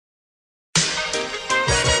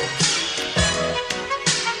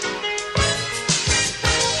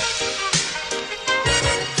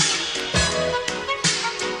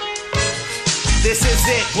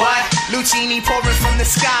What? Lucini pouring from the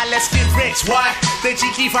sky, let's get rich. What? The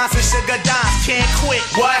Jiki Vines and Sugar Dimes can't quit.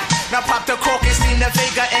 What? Now pop the cork and steam the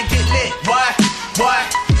Vega and get lit.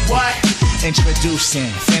 What? Introducing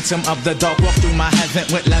Phantom of the Dark, walk through my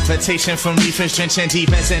heaven with levitation from reefers, drenching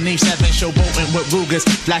defense and Eve 7, showboating with Rugers,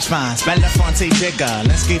 flash vines, Belafonte Jigger.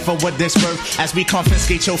 Let's skate for what this worth as we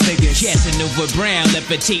confiscate your figures. Casanova Brown,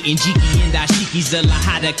 levitating Jiki and Ashiki's the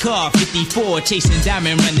Lahada car, 54, chasing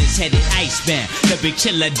diamond runners headed icebound. The big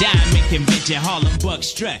chiller diamond convention, Harlem Buck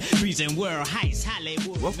strut, freezing world heights,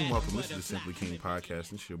 Hollywood. Welcome. This is the Simply King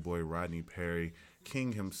podcast. It's your boy Rodney Perry,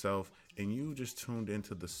 King himself. And you just tuned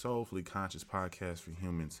into the Soulfully Conscious podcast for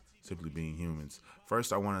humans, simply being humans.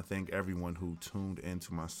 First, I want to thank everyone who tuned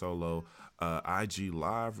into my solo IG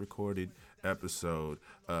live recorded episode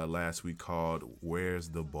last week called Where's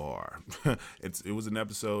the Bar? It was an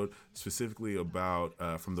episode specifically about,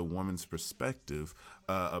 from the woman's perspective,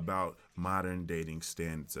 about modern dating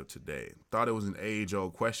standards of today. Thought it was an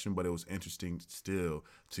age-old question, but it was interesting still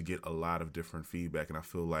to get a lot of different feedback, and I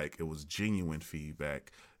feel like it was genuine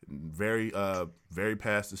feedback. Very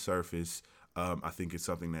past the surface. I think it's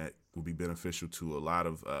something that will be beneficial to a lot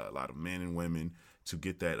of men and women to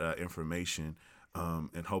get that information,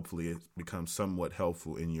 and hopefully it becomes somewhat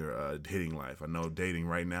helpful in your dating life. I know dating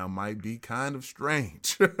right now might be kind of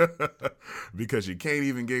strange because you can't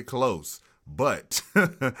even get close. But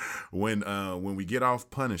when we get off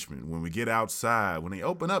punishment, when we get outside, when they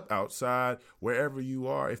open up outside, wherever you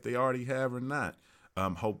are, if they already have or not.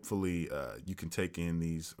 Hopefully, you can take in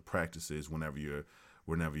these practices whenever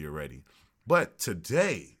you're ready. But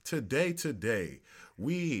today,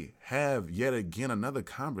 we have yet again another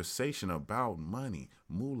conversation about money,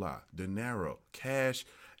 moolah, dinero, cash,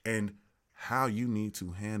 and how you need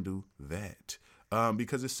to handle that.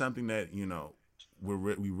 Because it's something that, you know, we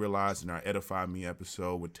realized in our Edify Me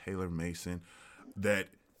episode with Taylor Mason that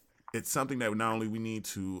it's something that not only we need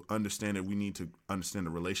to understand that we need to understand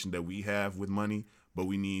the relation that we have with money, but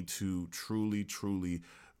we need to truly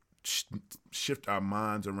shift our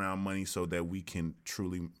minds around money so that we can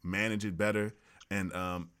truly manage it better and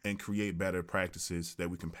create better practices that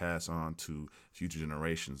we can pass on to future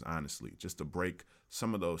generations. Honestly, just to break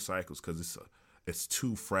some of those cycles because it's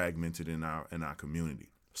too fragmented in our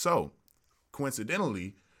community. So,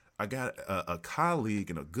 coincidentally, I got a colleague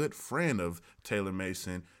and a good friend of Taylor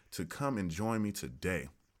Mason to come and join me today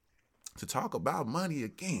to talk about money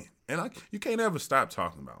again. And you can't ever stop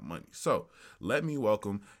talking about money. So let me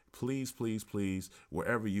welcome, please,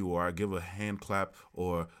 wherever you are, give a hand clap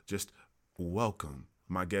or just welcome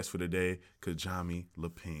my guest for today, Kagame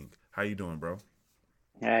Laping. How you doing, bro?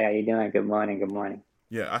 Hey, how you doing? Good morning.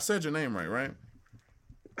 Yeah, I said your name right?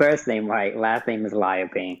 First name right, last name is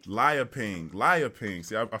Liaping. Liaping.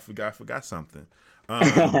 See, I forgot something.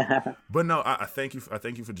 But no, I thank you. I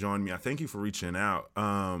thank you for joining me. I thank you for reaching out.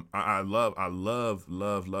 I love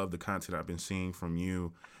the content I've been seeing from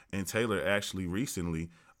you and Taylor actually recently.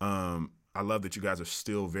 I love that you guys are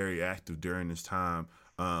still very active during this time.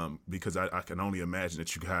 Because I can only imagine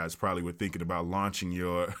that you guys probably were thinking about launching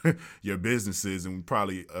your businesses and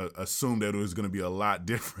probably assumed that it was going to be a lot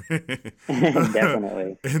different.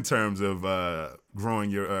 Definitely. In terms of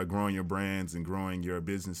growing your brands and growing your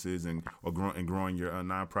businesses and growing your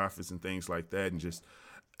nonprofits and things like that. And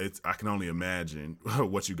I can only imagine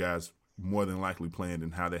what you guys more than likely planned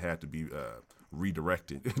and how they had to be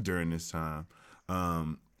redirected during this time.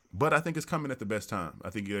 But I think it's coming at the best time. I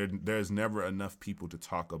think there's never enough people to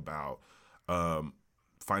talk about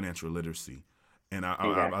financial literacy, and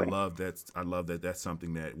I love that. I love that that's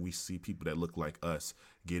something that we see people that look like us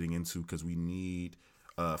getting into because we need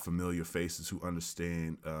familiar faces who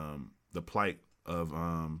understand the plight of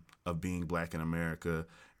being Black in America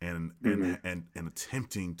and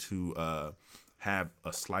attempting to have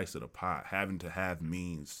a slice of the pie, having to have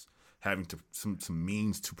means, some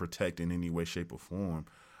means to protect in any way, shape, or form.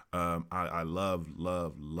 I love.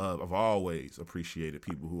 I've always appreciated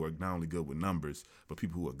people who are not only good with numbers, but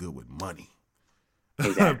people who are good with money.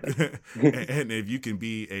 Exactly. and if you can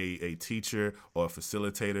be a teacher or a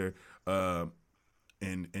facilitator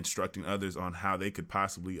in instructing others on how they could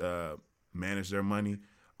possibly manage their money,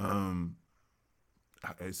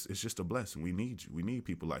 it's just a blessing. We need you. We need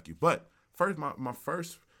people like you. But first, my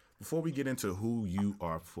first, before we get into who you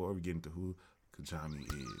are, before we get into who Kagame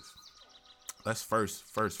is, let's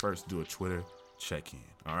first do a Twitter check-in,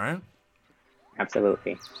 all right?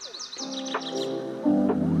 Absolutely.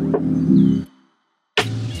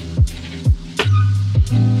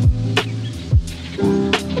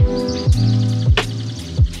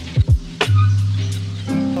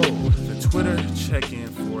 The Twitter check-in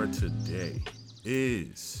for today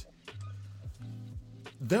is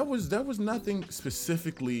There was nothing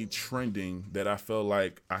specifically trending that I felt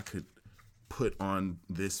like I could put on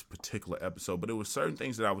this particular episode, but it was certain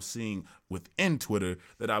things that I was seeing within Twitter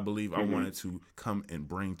that I believe I wanted to come and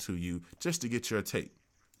bring to you just to get your take.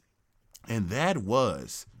 And that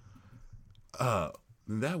was I've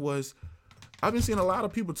been seeing a lot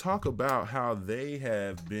of people talk about how they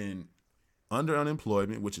have been under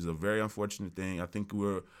unemployment, which is a very unfortunate thing. I think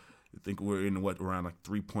we're in around like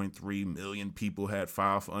 3.3 million people had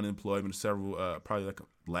filed for unemployment, several probably like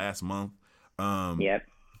last month. Yep.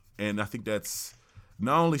 And I think that's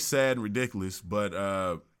not only sad and ridiculous, but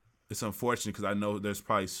it's unfortunate because I know there's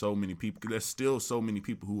probably so many people. There's still so many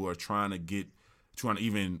people who are trying to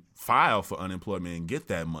even file for unemployment and get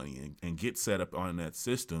that money and get set up on that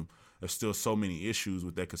system. There's still so many issues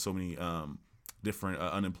with that because so many different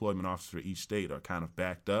unemployment officers for each state are kind of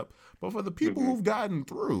backed up. But for the people who've gotten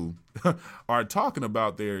through are talking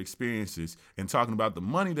about their experiences and talking about the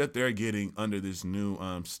money that they're getting under this new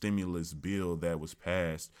stimulus bill that was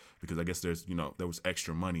passed, because I guess there was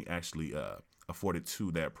extra money actually afforded to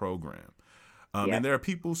that program. And there are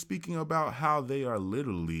people speaking about how they are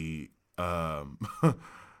literally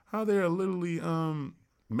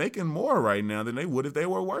making more right now than they would if they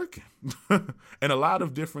were working. And a lot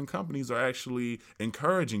of different companies are actually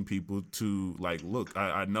encouraging people to look,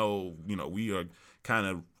 I know, we are kind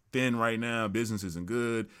of thin right now. Business isn't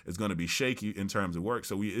good. It's going to be shaky in terms of work.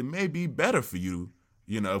 So it may be better for you,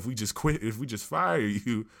 if we just quit, if we just fire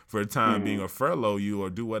you for a time being or furlough you or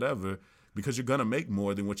do whatever, because you're going to make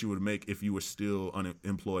more than what you would make if you were still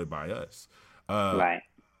unemployed by us. Right.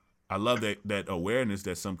 I love that awareness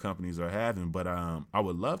that some companies are having, but I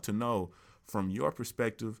would love to know from your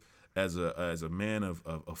perspective as a man of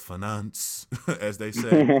finance, as they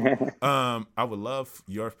say. I would love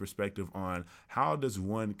your perspective on how does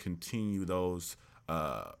one continue those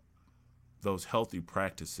healthy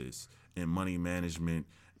practices in money management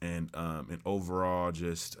and overall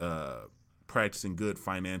just practicing good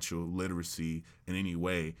financial literacy in any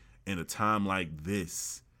way in a time like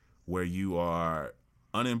this where you are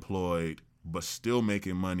unemployed but still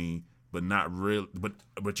making money, but not real,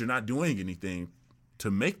 but you're not doing anything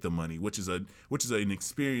to make the money, which is an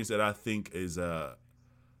experience that I think is a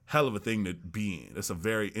hell of a thing to be in. It's a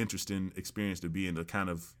very interesting experience to be in, to kind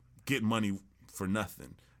of get money for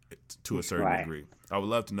nothing to a certain degree. I would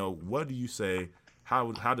love to know, what do you say?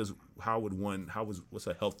 What's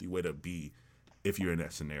a healthy way to be if you're in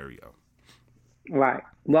that scenario? Right.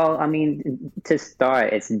 Well, I mean, to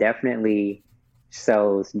start, it's definitely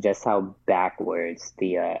shows just how backwards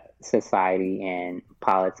the society and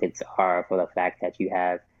politics are, for the fact that you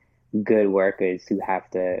have good workers who have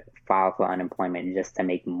to file for unemployment just to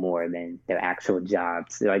make more than their actual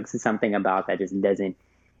jobs. Like, something about that just doesn't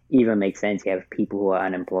even make sense. You have people who are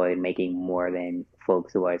unemployed making more than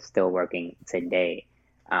folks who are still working today.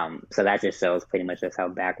 So that just shows pretty much just how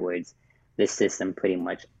backwards this system pretty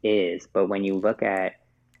much is. But when you look at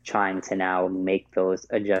trying to now make those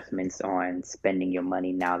adjustments on spending your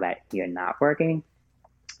money now that you're not working,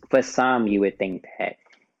 for some, you would think that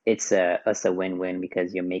it's a win-win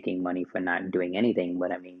because you're making money for not doing anything.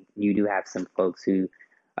 But I mean, you do have some folks who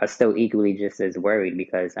are still equally just as worried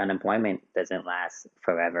because unemployment doesn't last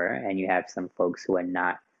forever. And you have some folks who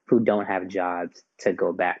don't have jobs to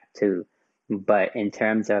go back to. But in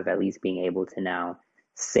terms of at least being able to now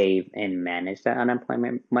save and manage that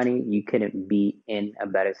unemployment money, you couldn't be in a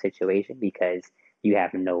better situation because you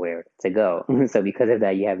have nowhere to go. So because of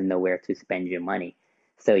that, you have nowhere to spend your money.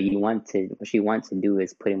 So what you want to do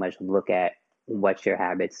is pretty much look at what your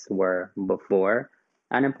habits were before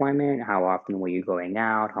unemployment. How often were you going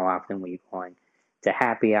out? How often were you going to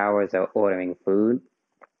happy hours or ordering food?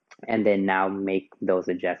 And then now make those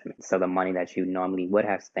adjustments. So the money that you normally would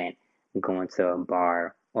have spent going to a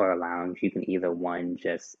bar or a lounge, you can either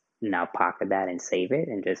just now pocket that and save it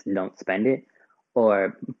and just don't spend it,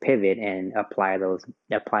 or pivot and apply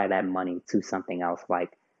that money to something else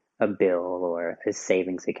like a bill or a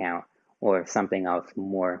savings account or something else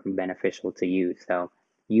more beneficial to you. So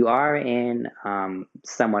you are in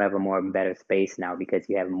somewhat of a more better space now because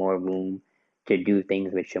you have more room to do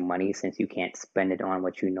things with your money since you can't spend it on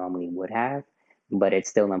what you normally would have. But it's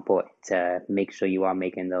still important to make sure you are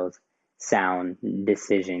making those sound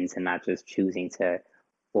decisions and not just choosing to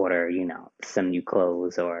order, some new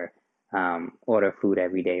clothes or order food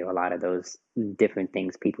every day, or a lot of those different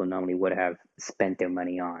things people normally would have spent their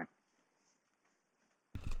money on.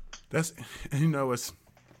 That's,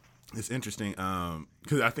 it's interesting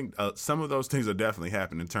because I think some of those things are definitely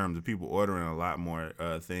happening in terms of people ordering a lot more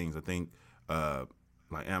things. I think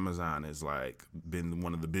like Amazon has been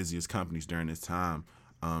one of the busiest companies during this time.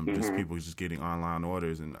 Just people just getting online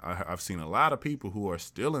orders, and I've seen a lot of people who are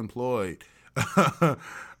still employed,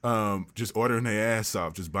 just ordering their ass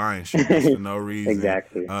off, just buying shit just for no reason,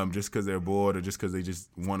 Exactly. Just because they're bored or just because they just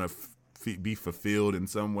want to be fulfilled in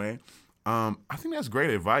some way. I think that's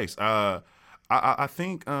great advice. I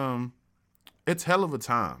think it's hell of a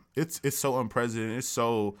time. It's so unprecedented. It's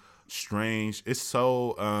so strange. It's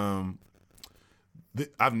so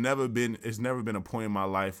I've never been. It's never been a point in my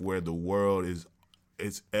life where the world is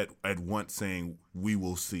at once saying we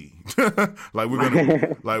will see. Like we're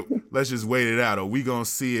gonna like let's just wait it out, or we gonna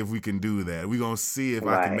see if we can do that. We gonna see if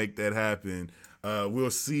I can make that happen.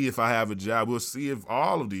 We'll see if I have a job. We'll see if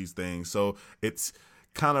all of these things. So it's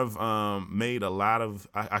kind of made a lot of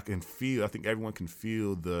I can feel. I think everyone can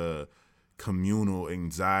feel the communal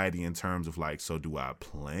anxiety in terms of like, so do I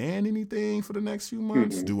plan anything for the next few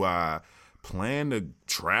months? Do I plan to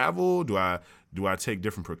travel? Do I take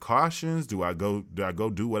different precautions? Do I go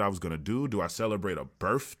do what I was gonna do? Do I celebrate a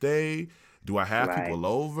birthday? Do I have people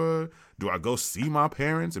over? Do I go see my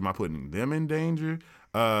parents? Am I putting them in danger?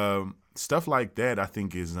 Stuff like that I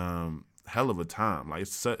think is hell of a time. Like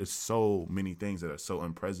it's so many things that are so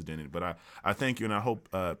unprecedented. But I thank you, and I hope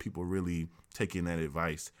people really take in that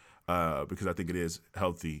advice because I think it is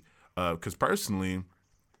healthy. Because personally,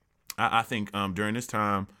 I think during this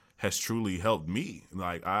time has truly helped me.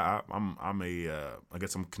 Like I'm I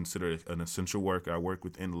guess I'm considered an essential worker. I work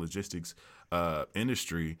within the logistics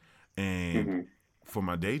industry and for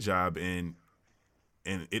my day job, and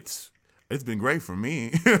it's been great for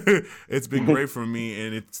me. It's been great for me,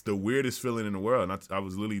 and it's the weirdest feeling in the world. And I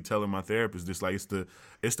was literally telling my therapist this, like it's the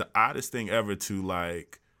oddest thing ever to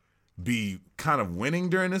like be kind of winning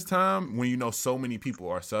during this time when you know so many people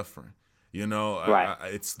are suffering. You know,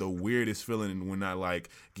 it's the weirdest feeling when I like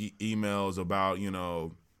get emails about,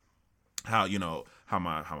 how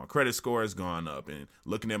my credit score has gone up, and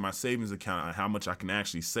looking at my savings account and how much I can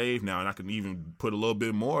actually save now. And I can even put a little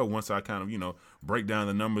bit more once I kind of, break down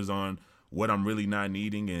the numbers on what I'm really not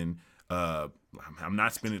needing. And I'm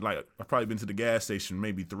not spending, like, I've probably been to the gas station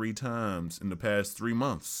maybe 3 times in the past 3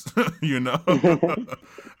 months, and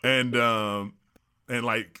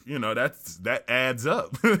like, that adds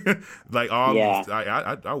up. Like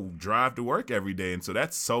I drive to work every day. And so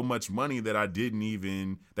that's so much money that I didn't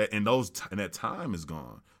even, and that time is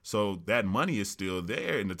gone. So that money is still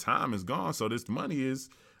there and the time is gone. So this money is,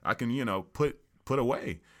 I can, put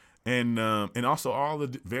away. And also all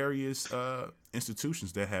the various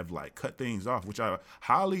institutions that have like cut things off, which I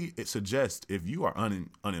highly suggest if you are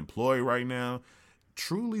unemployed right now,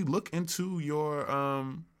 truly look into your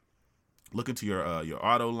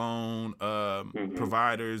auto loan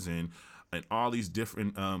providers and all these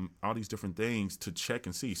different things to check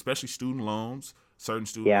and see, especially student loans. Certain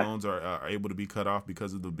student loans are able to be cut off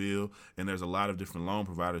because of the bill, and there's a lot of different loan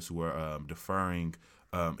providers who are deferring.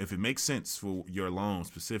 If it makes sense for your loan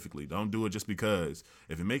specifically, don't do it just because.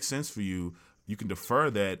 If it makes sense for you, you can defer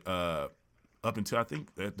that up until, I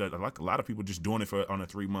think that like a lot of people just doing it on a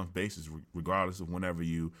 3-month basis, regardless of whenever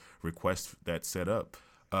you request that set up.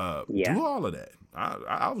 Do all of that.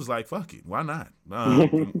 I was like, fuck it. Why not?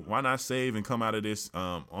 Why not save and come out of this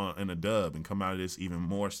in a dub and come out of this even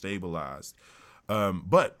more stabilized?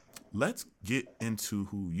 But let's get into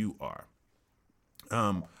who you are.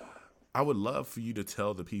 I would love for you to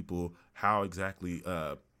tell the people how exactly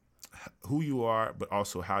who you are, but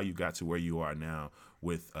also how you got to where you are now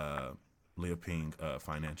with Liaping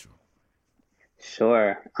Financial.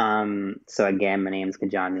 Sure. So again, my name is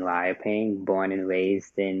Kagame Liaping, born and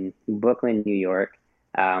raised in Brooklyn, New York.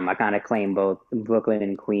 I kind of claim both Brooklyn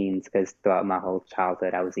and Queens because throughout my whole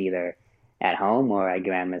childhood, I was either at home or at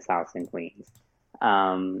grandma's house in Queens.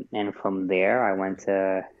 And from there, I went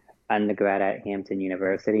to undergrad at Hampton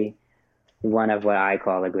University, one of what I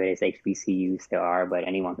call the greatest HBCUs there are, but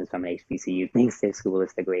anyone who's from an HBCU thinks their school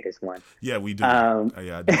is the greatest one. Yeah, we do. I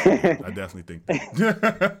definitely think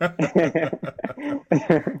that.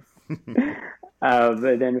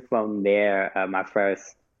 But then from there, my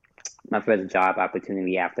first job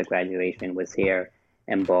opportunity after graduation was here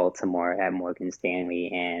in Baltimore at Morgan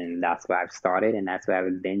Stanley, and that's where I've started, and that's where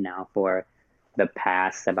I've been now for the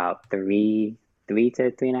past about three to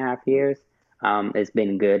 3.5 years. It's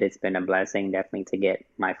been good. It's been a blessing, definitely, to get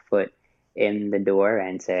my foot in the door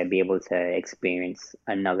and to be able to experience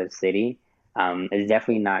another city. It's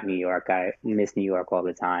definitely not New York. I miss New York all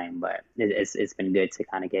the time, but it's been good to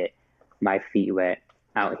kind of get my feet wet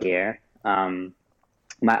out here. My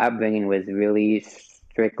upbringing was really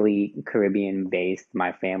strictly Caribbean based.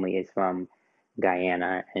 My family is from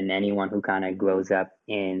Guyana, and anyone who kind of grows up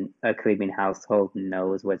in a Caribbean household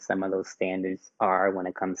knows what some of those standards are when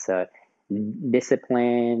it comes to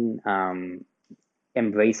discipline,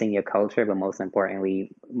 embracing your culture, but most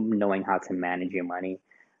importantly, knowing how to manage your money.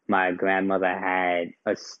 My grandmother had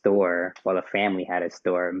a store, well, the family had a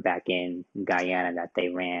store back in Guyana that they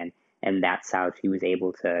ran, and that's how she was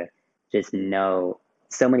able to just know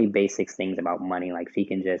so many basic things about money. Like she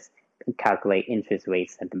can just calculate interest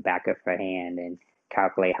rates at the back of her hand and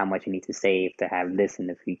calculate how much you need to save to have this in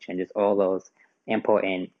the future, and just all those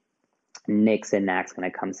important nicks and knacks when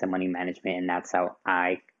it comes to money management. And that's how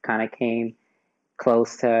I kind of came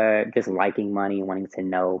close to just liking money, wanting to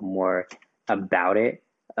know more about it.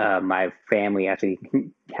 My family actually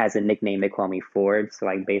has a nickname. They call me Forbes,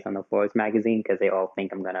 like based on the Forbes magazine, because they all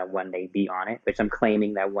think I'm gonna one day be on it, which I'm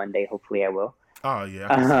claiming that one day, hopefully, I will. Oh yeah,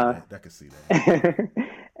 I can see that. I can see that.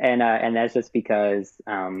 And that's just because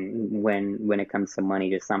when it comes to money,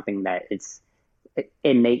 just something that it's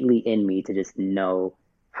innately in me to just know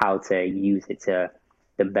how to use it to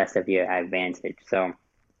the best of your advantage. So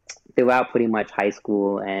throughout pretty much high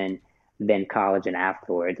school and then college and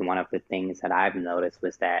afterwards, one of the things that I've noticed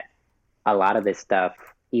was that a lot of this stuff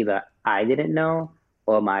either I didn't know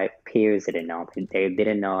or my peers didn't know. They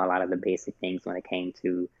didn't know a lot of the basic things when it came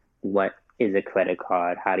to what is a credit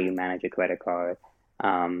card, how do you manage a credit card,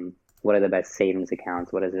 what are the best savings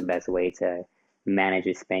accounts, what is the best way to manage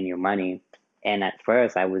and spend your money. And at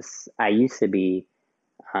first, I used to be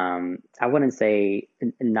I wouldn't say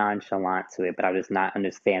nonchalant to it, but I just not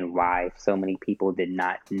understand why so many people did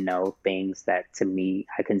not know things that to me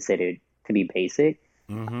I considered to be basic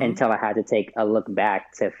until I had to take a look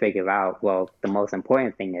back to figure out, well, the most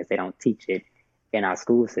important thing is they don't teach it in our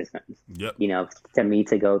school systems. Yep. You know, to me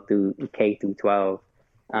to go through K through 12,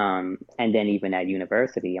 and then even at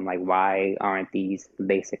university, I'm like, why aren't these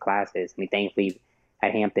basic classes? I mean, thankfully,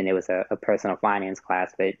 at Hampton, it was a personal finance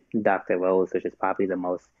class, but Dr. Rose, which is probably the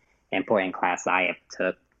most important class I ever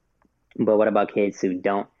took. But what about kids who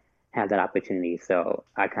don't have that opportunity? So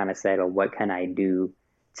I kind of said, well, what can I do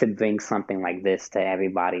to bring something like this to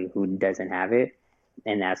everybody who doesn't have it?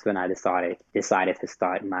 And that's when I decided to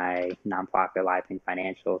start my nonprofit, Life in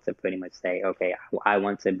Financial, to pretty much say, okay, I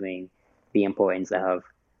want to bring the importance of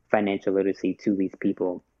financial literacy to these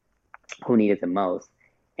people who need it the most.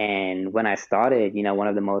 And when I started, you know, one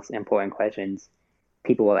of the most important questions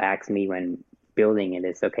people will ask me when building it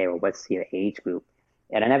is, okay, well, what's your age group?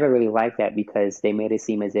 And I never really liked that because they made it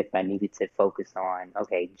seem as if I needed to focus on,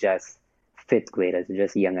 okay, just fifth graders,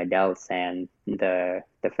 just young adults. And the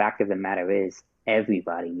fact of the matter is,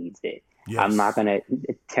 everybody needs it. Yes. I'm not going to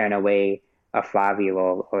turn away a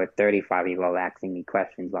 5-year-old or a 35-year-old asking me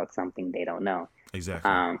questions about something they don't know.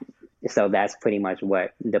 Exactly. So that's pretty much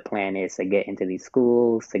what the plan is, to get into these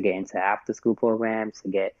schools, to get into after school programs, to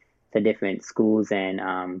get to different schools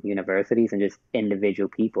and universities and just individual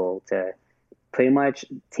people to pretty much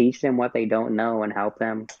teach them what they don't know and help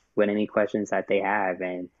them with any questions that they have.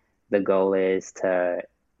 And the goal is to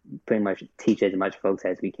pretty much teach as much folks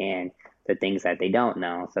as we can the things that they don't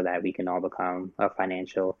know so that we can all become a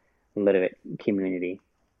financial literate community.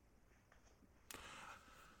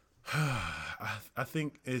 I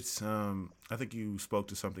think it's I think you spoke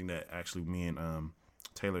to something that actually me and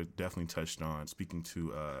Taylor definitely touched on, speaking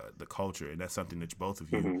to the culture, and that's something that both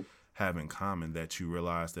of you have in common, that you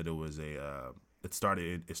realized that it was it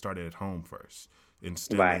started at home first,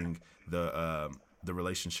 instilling the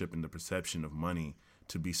relationship and the perception of money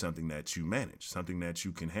to be something that you manage, something that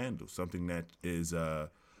you can handle, something that is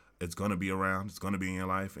it's going to be around, it's going to be in your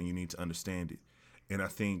life, and you need to understand it. And I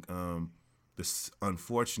think the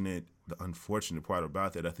unfortunate part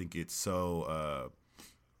about that, I think it's so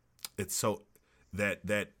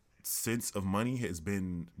that sense of money has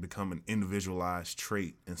become an individualized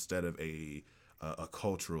trait instead of a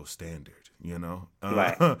cultural standard, you know.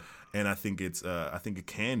 Right. And I think it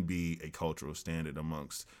can be a cultural standard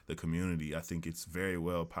amongst the community. I think it's very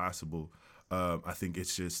well possible. I think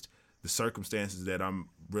it's just the circumstances that I'm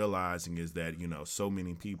realizing is that, you know, so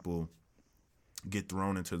many people get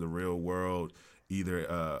thrown into the real world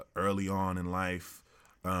either early on in life,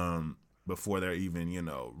 before they're even, you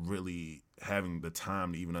know, really having the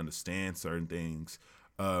time to even understand certain things,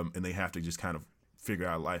 and they have to just kind of figure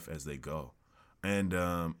out life as they go. And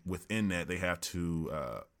within that, they have to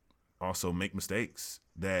also make mistakes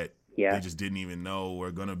that they just didn't even know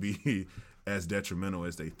were going to be as detrimental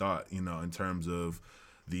as they thought, you know, in terms of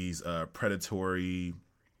these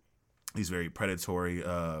very predatory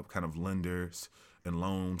kind of lenders and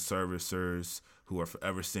loan servicers who are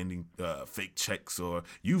forever sending fake checks, or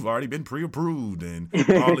you've already been pre-approved, and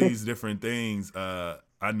all these different things.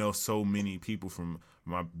 I know so many people from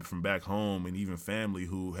back home and even family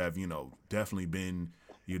who have, you know, definitely been,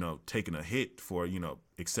 taking a hit for,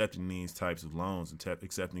 accepting these types of loans and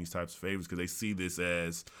accepting these types of favors, because they see this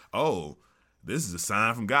as, oh, this is a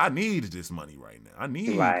sign from God. I need this money right now. I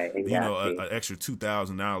need, Right, exactly. an extra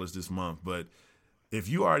 $2,000 this month. But if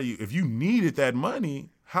you needed that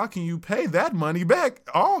money, how can you pay that money back?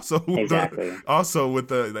 Also, Exactly.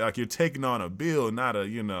 with like, you're taking on a bill, not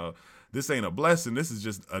a, this ain't a blessing. This is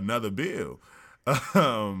just another bill.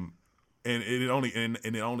 And it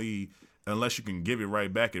only, unless you can give it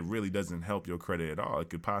right back, it really doesn't help your credit at all. It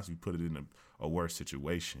could possibly put it in a worse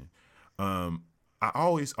situation. I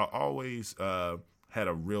always had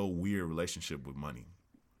a real weird relationship with money.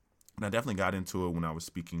 And I definitely got into it when I was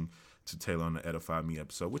speaking to Taylor on the Edify Me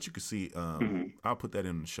episode, which you can see. I'll put that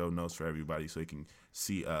in the show notes for everybody so you can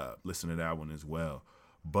see, listen to that one as well.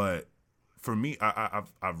 But for me,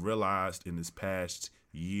 I've realized in this past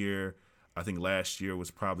year, I think last year was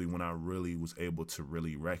probably when I really was able to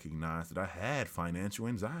really recognize that I had financial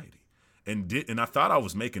anxiety, and I thought I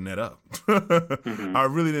was making that up. I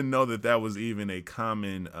really didn't know that was even a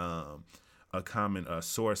common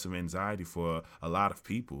source of anxiety for a lot of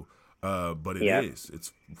people. But it is.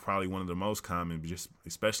 It's probably one of the most common, just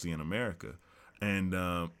especially in America. And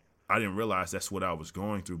I didn't realize that's what I was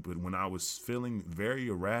going through. But when I was feeling very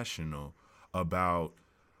irrational about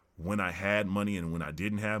when I had money and when I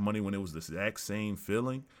didn't have money, when it was the exact same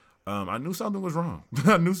feeling, I knew something was wrong.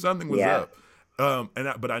 I knew something was up.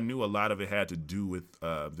 But I knew a lot of it had to do with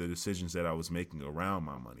the decisions that I was making around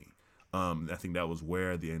my money. I think that was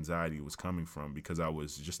where the anxiety was coming from, because I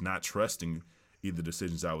was just not trusting either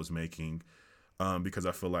decisions I was making, because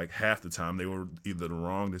I feel like half the time they were either the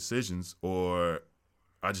wrong decisions or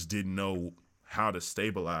I just didn't know how to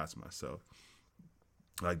stabilize myself.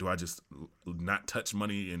 Like, do I just not touch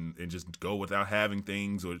money and just go without having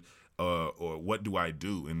things, or what do I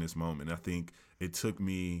do in this moment? I think it took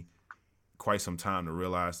me quite some time to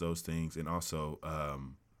realize those things, and also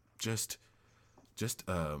just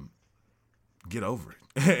get over it.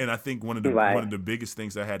 And I think one of the biggest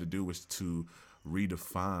things I had to do was to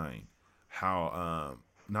redefine how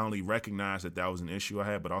not only recognize that was an issue I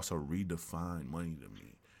had, but also redefine money to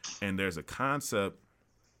me. And there's a concept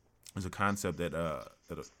that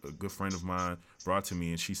a good friend of mine brought to me,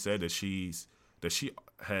 and she said that she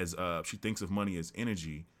thinks of money as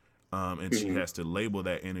energy, and she has to label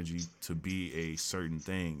that energy to be a certain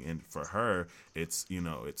thing. And for her, it's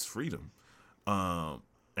freedom.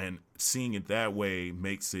 And seeing it that way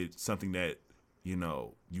makes it something that,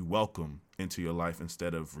 you welcome into your life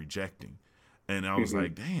instead of rejecting. And I was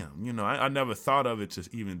like, damn, I never thought of it to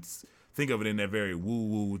even think of it in that very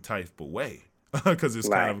woo-woo type of way. Because it's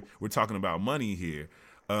kind of, we're talking about money here.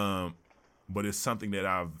 But it's something that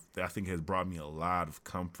I think has brought me a lot of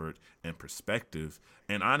comfort and perspective.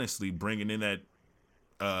 And honestly, bringing in that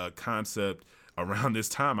concept around this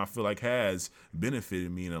time, I feel like has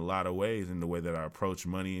benefited me in a lot of ways, in the way that I approach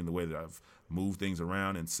money, in the way that I've moved things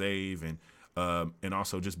around and save, and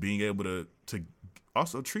also just being able to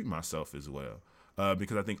also treat myself as well.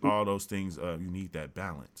 Because I think all those things, you need that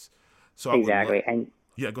balance. So exactly.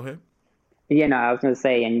 Yeah, go ahead. Yeah, no, I was going to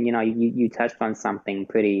say, and you touched on something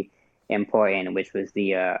pretty important, which was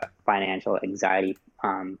the financial anxiety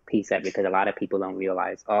piece of it, because a lot of people don't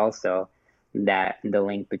realize also that the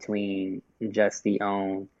link between just your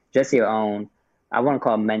own, I want to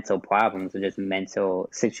call it mental problems, or just mental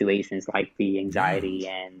situations like the anxiety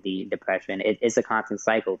and the depression. It's a constant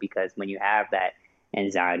cycle, because when you have that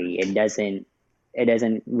anxiety, it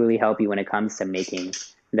doesn't really help you when it comes to making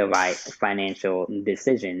the right financial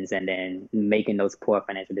decisions, and then making those poor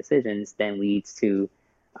financial decisions then leads to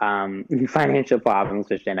financial problems,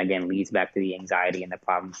 which then again leads back to the anxiety and the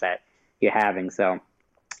problems that you're having. So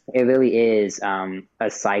it really is a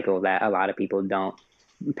cycle that a lot of people don't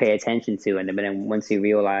pay attention to. And then once you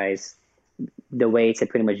realize the way to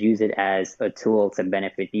pretty much use it as a tool to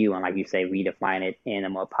benefit you, and like you say, redefine it in a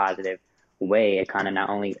more positive way, it kind of not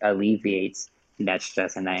only alleviates that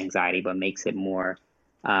stress and that anxiety, but makes it more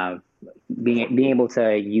being able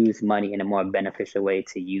to use money in a more beneficial way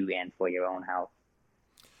to you and for your own health.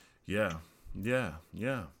 Yeah.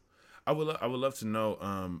 I would love to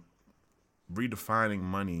know, redefining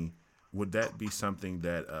money. Would that be something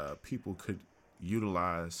that people could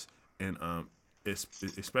utilize, and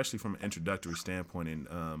especially from an introductory standpoint,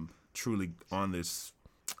 and truly on this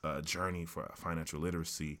journey for financial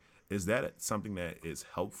literacy? Is that something that is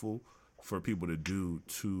helpful for people to do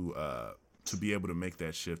to be able to make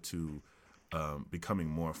that shift to becoming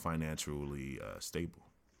more financially stable?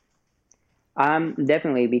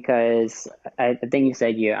 Definitely, because I think you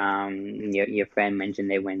said your friend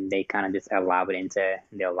mentioned that when they kind of just allow it into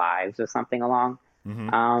their lives or something along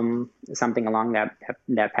something along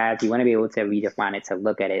that path. You want to be able to redefine it, to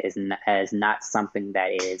look at it as not something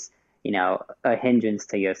that is, a hindrance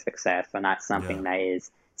to your success, or not Yeah. something that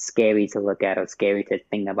is scary to look at or scary to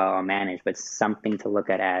think about or manage, but something to look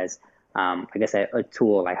at as, I guess, a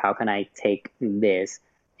tool. Like, how can I take this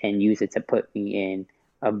and use it to put me in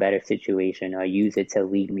a better situation, or use it to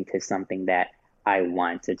lead me to something that I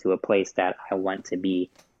want, to a place that I want to be,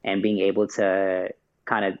 and being able to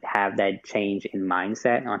kind of have that change in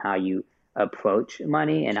mindset on how you approach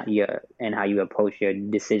money, and how you approach your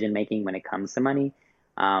decision making when it comes to money,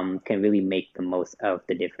 can really make the most of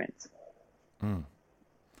the difference.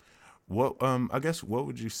 What I guess what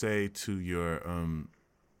would you say to your I'm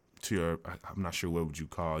not sure what would you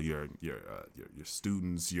call your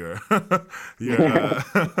students, your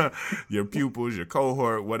your pupils, your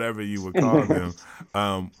cohort, whatever you would call them.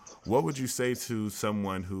 What would you say to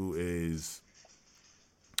someone who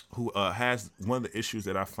has one of the issues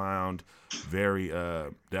that I found very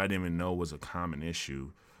that I didn't even know was a common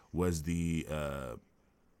issue, was the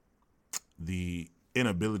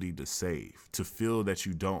inability to save, to feel that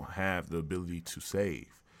you don't have the ability to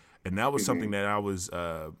save. And that was something that I was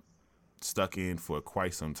stuck in for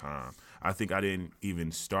quite some time. I think I didn't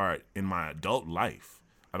even start in my adult life.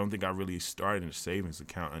 I don't think I really started a savings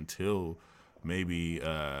account until maybe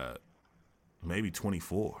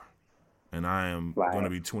 24. And I am going to Right.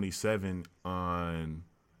 be 27 on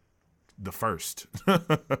the 1st.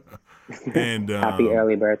 And Happy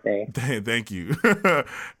early birthday. thank you.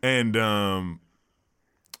 And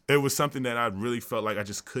it was something that I really felt like I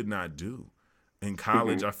just could not do. In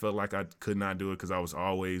college, I felt like I could not do it because I was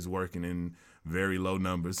always working in very low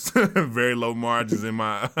numbers, very low margins in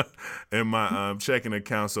my checking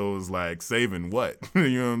account. So it was like, saving what?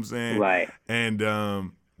 You know what I'm saying? Right. And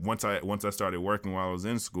once I started working while I was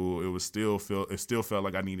in school, it still felt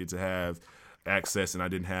like I needed to have access, and I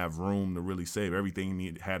didn't have room to really save.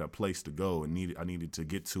 Everything had a place to go, and I needed to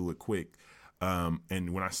get to it quick.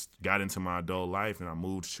 And when I got into my adult life and I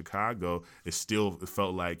moved to Chicago, it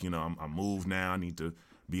felt like, I moved now. I need to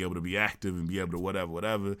be able to be active and be able to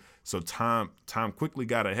whatever. So time quickly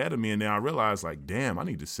got ahead of me, and then I realized, like, damn, I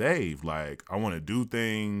need to save. Like, I want to do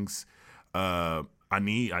things. I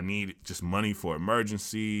need just money for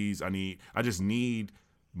emergencies. I just need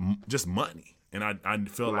just money. And I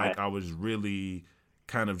felt Right. like I was really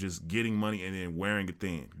kind of just getting money and then wearing it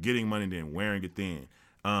thin, getting money and then wearing it thin,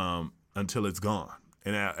 until it's gone.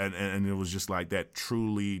 And it was just like that,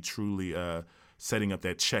 truly setting up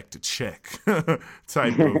that check to check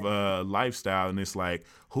type of lifestyle. And it's like,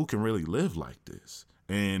 who can really live like this?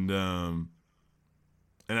 And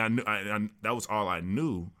I knew that was all I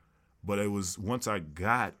knew. But it was once I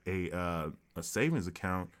got a savings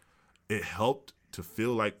account, it helped to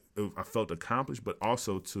feel like I felt accomplished, but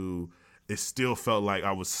also it still felt like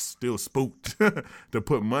I was still spooked to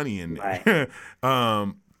put money in there.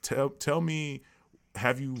 Right. Tell me,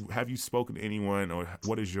 have you spoken to anyone, or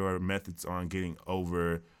what is your methods on getting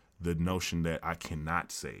over the notion that I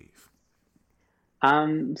cannot save?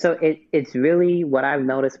 So it's really, what I've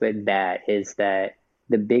noticed with that is that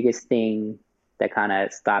the biggest thing that kind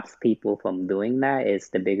of stops people from doing that is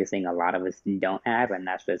the biggest thing a lot of us don't have, and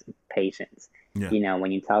that's just patience. Yeah.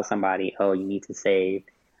 When you tell somebody, oh, you need to save,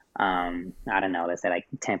 I don't know, let's say like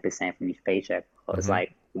 10% from each paycheck. Well, it's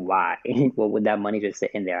like, why? Well, would that money just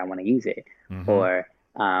sit in there? I want to use it. Or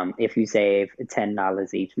if you save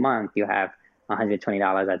 $10 each month, you have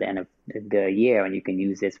 $120 at the end of the year, and you can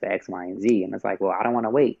use this for X, Y, and Z. And it's like, well, I don't want to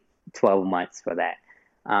wait 12 months for that.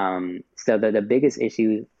 So the biggest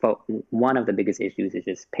issue, one of the biggest issues, is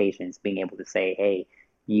just patience, being able to say, hey,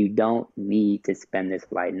 you don't need to spend this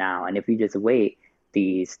right now. And if you just wait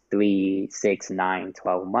these 3, 6, 9,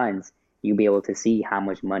 12 months, you'll be able to see how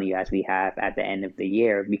much money you actually have at the end of the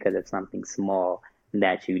year because of something small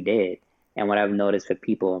that you did. And what I've noticed for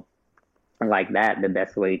people like that, the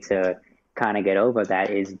best way to kind of get over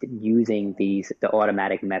that is using the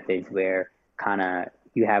automatic methods where kind of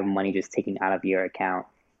you have money just taking out of your account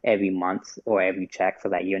every month or every check, so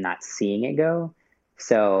that you're not seeing it go.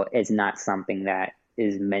 So it's not something that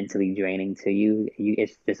is mentally draining to you.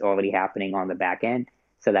 It's just already happening on the back end,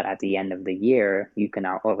 so that at the end of the year, you can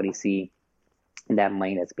now already see that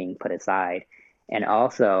money that's being put aside. And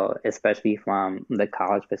also, especially from the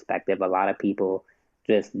college perspective, a lot of people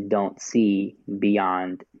just don't see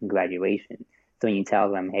beyond graduation. So when you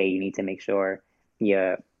tell them, hey, you need to make sure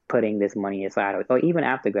you're putting this money aside, or even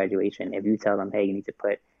after graduation, if you tell them, hey, you need to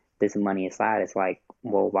put this money aside, it's like,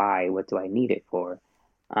 well, why? What do I need it for?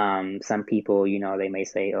 Some people, they may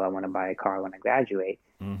say, oh, I want to buy a car when I graduate,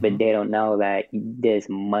 but they don't know that there's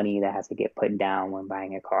money that has to get put down when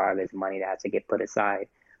buying a car. There's money that has to get put aside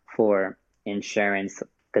for insurance,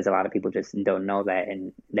 because a lot of people just don't know that,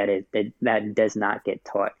 and that does not get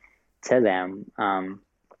taught to them.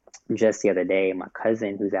 Just the other day, my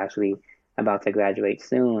cousin, who's actually about to graduate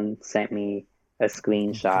soon, sent me a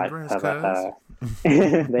screenshot of a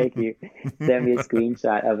thank you. Sent me a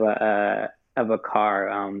screenshot of a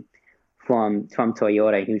car from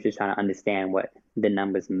Toyota. He was just trying to understand what the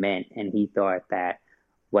numbers meant, and he thought that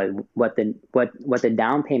what the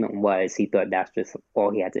down payment was. He thought that's just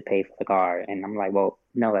all he had to pay for the car, and I'm like, well,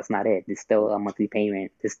 no, that's not it. There's still a monthly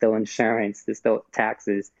payment. There's still insurance. There's still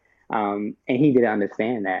taxes, and he didn't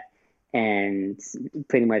understand that, and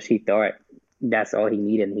pretty much he thought that's all he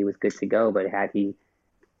needed and he was good to go. But had he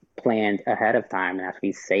planned ahead of time and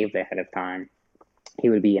actually saved ahead of time, he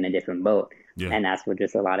would be in a different boat. Yeah. And that's what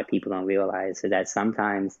just a lot of people don't realize, so that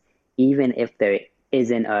sometimes, even if there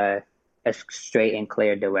isn't a straight and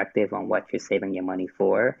clear directive on what you're saving your money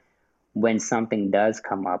for, when something does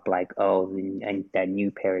come up, like, oh, and that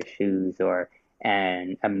new pair of shoes or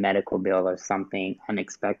a medical bill or something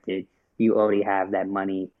unexpected, you already have that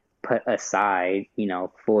money put aside,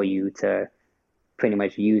 for you to pretty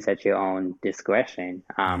much use at your own discretion.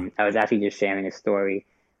 I was actually just sharing a story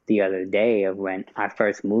the other day of when I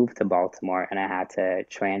first moved to Baltimore and I had to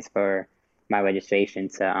transfer my registration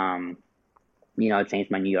to, change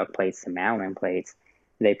my New York plates to Maryland plates.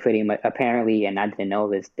 They pretty much, apparently, and I didn't know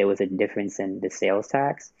this, there was a difference in the sales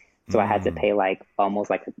tax. So I had to pay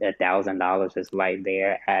almost $1,000 just right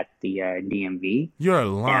there at the DMV. You're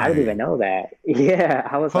lying. And I didn't even know that. Yeah,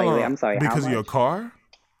 I was wait, I'm sorry. Because of your car?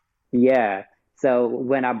 Yeah. So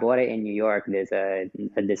when I bought it in New York,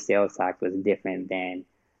 the sales tax was different than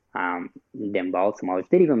Baltimore, which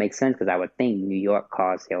didn't even make sense because I would think New York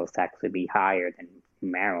car sales tax would be higher than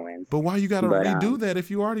Maryland. But why you got to redo that if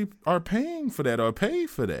you already are paying for that or paid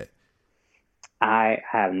for that? I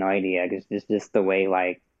have no idea. It's just the way,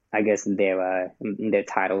 I guess their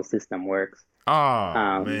title system works.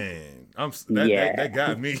 Oh, man. That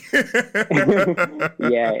got me.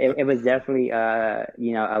 Yeah, it was definitely, a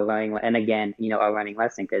learning, and again, a learning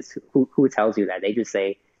lesson, because who tells you that? They just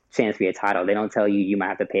say, transfer your title. They don't tell you might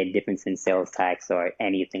have to pay a difference in sales tax or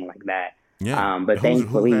anything like that. Yeah. But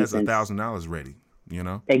thankfully, who has $1,000 ready,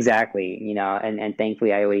 Exactly, and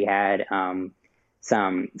thankfully I already had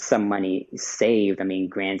some money saved. I mean,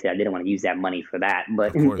 granted, I didn't want to use that money for that,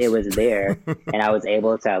 but it was there, and I was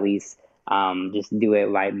able to at least just do it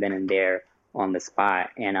right then and there on the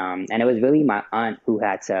spot. And it was really my aunt who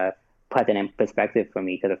had to put that in perspective for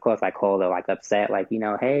me, because of course I called her upset,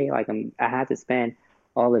 hey, I had to spend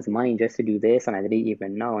all this money just to do this, and I didn't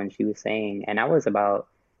even know. And she was saying, and I was about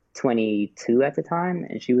 22 at the time,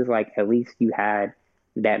 and she was like, at least you had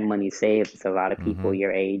that money saved. It's a lot of people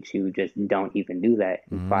your age who just don't even do that.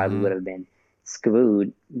 You probably would have been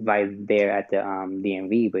screwed right there at the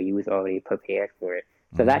DMV, but you was already prepared for it.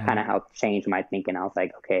 So that kind of helped change my thinking. I was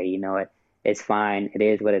like, okay, you know what? It's fine. It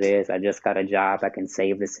is what it is. I just got a job. I can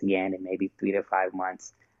save this again in maybe 3 to 5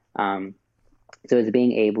 months. So it's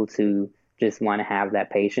being able to just want to have that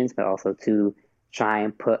patience, but also to try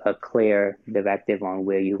and put a clear directive on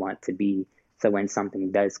where you want to be. So when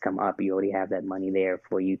something does come up, you already have that money there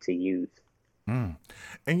for you to use. And,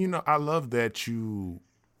 I love that you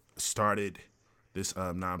started this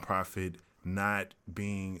nonprofit not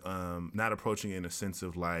approaching it in a sense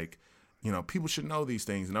of people should know these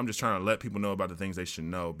things. And I'm just trying to let people know about the things they should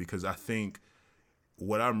know, because I think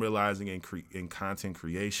what I'm realizing in content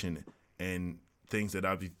creation and things that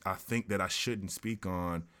I think that I shouldn't speak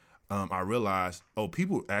on, I realized,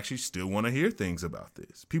 people actually still want to hear things about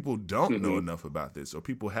this. People don't know enough about this, or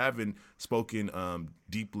people haven't spoken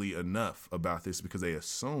deeply enough about this, because they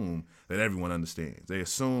assume that everyone understands. They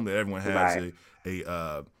assume that everyone has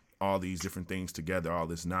all these different things together, all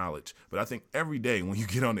this knowledge. But I think every day when you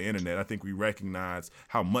get on the internet, I think we recognize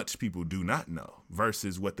how much people do not know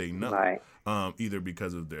versus what they know, either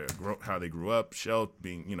because of how they grew up,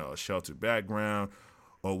 being a sheltered background,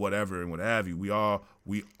 or whatever and what have you. We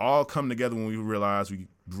all come together when we realize we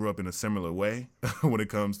grew up in a similar way when it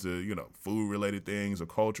comes to, food related things or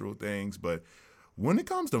cultural things. But when it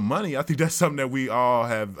comes to money, I think that's something that we all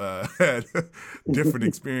have had different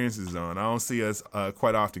experiences on. I don't see us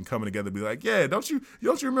quite often coming together and be like, yeah, don't you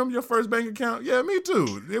remember your first bank account? Yeah, me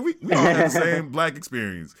too. We all had the same Black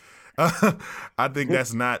experience. I think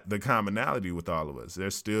that's not the commonality with all of us.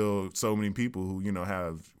 There's still so many people who,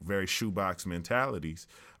 have very shoebox mentalities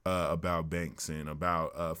about banks and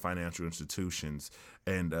about financial institutions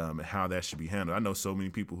and how that should be handled. I know so many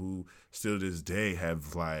people who still to this day have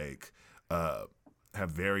have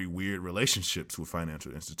very weird relationships with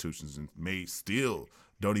financial institutions and may still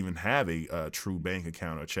don't even have a true bank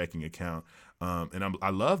account or checking account. And I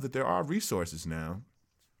love that there are resources now,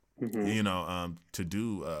 to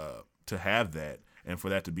do to have that and for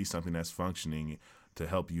that to be something that's functioning to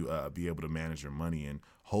help you be able to manage your money and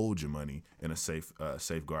hold your money in a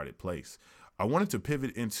safeguarded place. I wanted to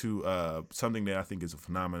pivot into something that I think is a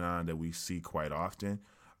phenomenon that we see quite often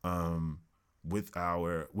with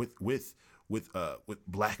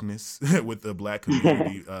blackness, with the black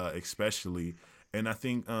community especially. And I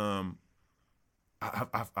think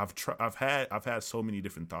I've had so many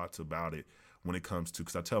different thoughts about it when it comes to,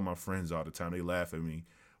 because I tell my friends all the time, they laugh at me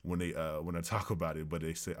when I talk about it, but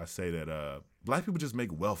I say that black people just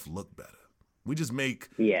make wealth look better. We just make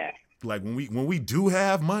like when we do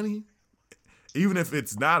have money, even if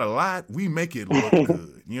it's not a lot, we make it look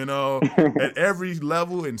good. At every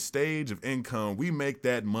level and stage of income, we make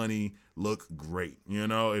that money look great.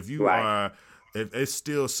 If you are. If it's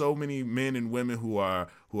still so many men and women who are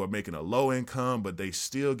making a low income, but they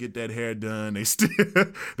still get that hair done. They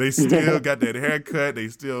still got that haircut. They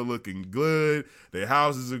still looking good. Their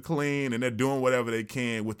houses are clean, and they're doing whatever they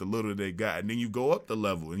can with the little they got. And then you go up the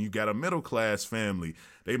level, and you got a middle class family.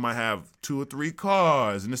 They might have 2 or 3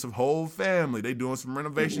 cars, and it's a whole family. They doing some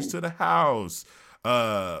renovations to the house.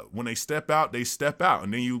 When they step out,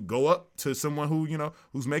 and then you go up to someone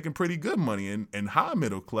who's making pretty good money and high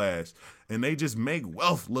middle class, and they just make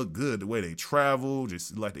wealth look good. The way they travel,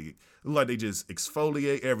 just like they just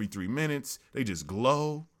exfoliate every 3 minutes. They just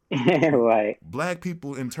glow. Right. Black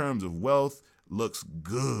people in terms of wealth looks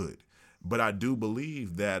good, but I do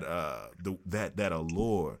believe that that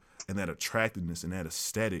allure and that attractiveness and that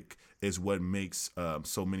aesthetic is what makes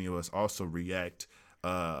so many of us also react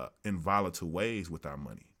in volatile ways with our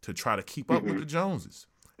money to try to keep up with the Joneses.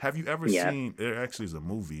 Have you ever seen? There actually is a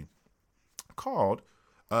movie called,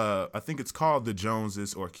 I think it's called The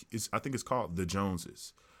Joneses, I think it's called The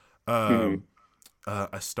Joneses. Starring,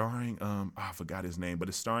 I forgot his name, but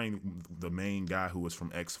it's starring the main guy who was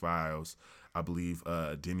from X-Files, I believe,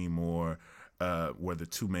 Demi Moore, were the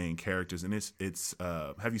 2 main characters, and it's.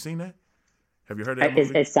 Have you seen that? Have you heard of that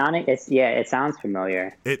movie? It sounds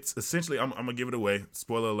familiar. It's essentially, I'm gonna give it away,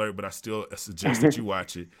 spoiler alert, but I still suggest that you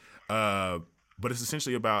watch it. But it's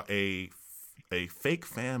essentially about a fake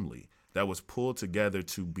family that was pulled together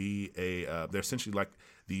to be they're essentially like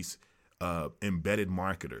these embedded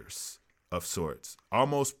marketers of sorts,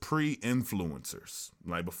 almost pre-influencers.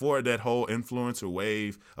 Like before that whole influencer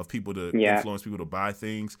wave of people to influence people to buy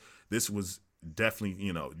things, this was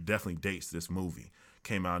definitely dates this movie.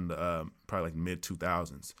 Came out in probably like mid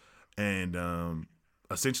 2000s, and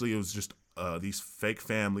essentially it was just these fake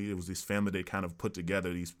family. It was this family they kind of put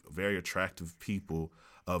together, these very attractive people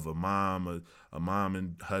of a mom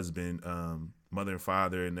and husband, mother and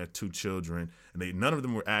father, and their 2 children. And none of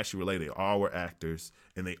them were actually related. They all were actors,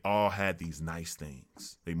 and they all had these nice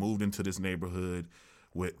things. They moved into this neighborhood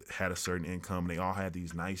had a certain income. They all had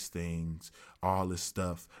these nice things, all this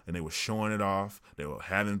stuff, and they were showing it off. They were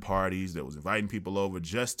having parties. They was inviting people over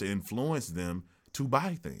just to influence them to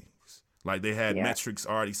buy things. Like they had metrics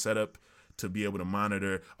already set up to be able to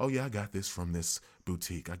monitor. Oh yeah, I got this from this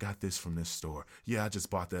boutique. I got this from this store. Yeah, I just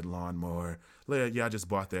bought that lawnmower. Yeah, I just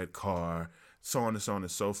bought that car. So on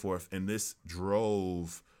and so forth. And this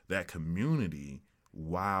drove that community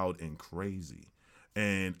wild and crazy.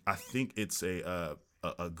 And I think it's a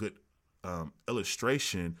good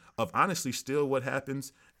illustration of honestly still what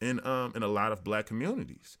happens in a lot of black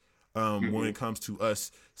communities when it comes to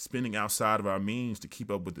us spending outside of our means to keep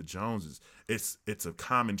up with the Joneses. It's a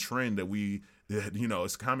common trend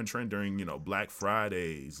it's a common trend during Black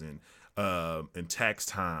Fridays and tax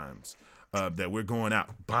times that we're going out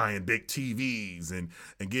buying big TVs and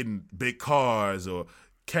getting big cars or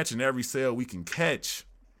catching every sale we can catch.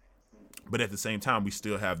 But at the same time, we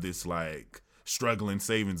still have this like struggling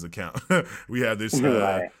savings account. We have this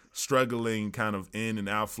struggling kind of in and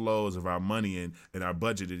outflows of our money, and our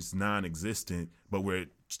budget is non-existent, but we're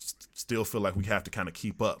still feel like we have to kind of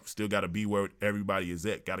keep up. Still got to be where everybody is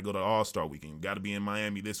at. Got to go to All-Star Weekend. Got to be in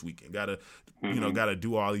Miami this weekend. Got to, got to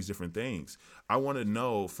do all these different things. I want to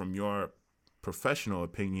know from your professional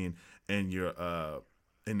opinion and your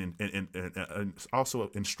and also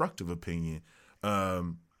instructive opinion,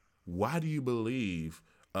 why do you believe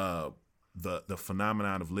the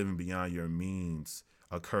phenomenon of living beyond your means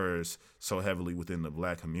occurs so heavily within the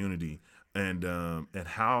Black community, and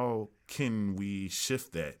how can we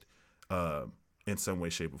shift that in some way,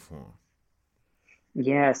 shape, or form?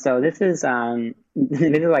 Yeah, so this is this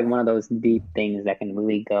is like one of those deep things that can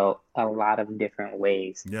really go a lot of different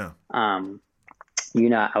ways. Yeah. Um,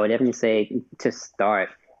 I would definitely say to start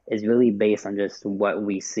is really based on just what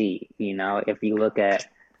we see. If you look at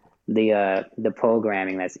the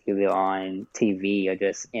programming that's either on TV or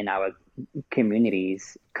just in our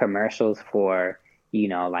communities, commercials for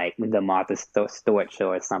like the Martha Stewart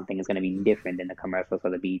show or something is going to be different than the commercials for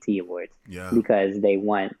the BET Awards, Yeah. because they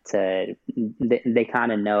want to. They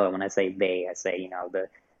kind of know. When I say they, I say the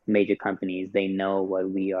major companies. They know what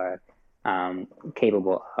we are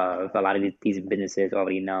capable of. A lot of these businesses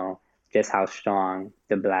already know just how strong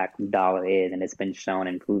the black dollar is, and it's been shown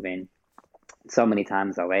and proven so many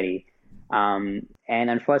times already. And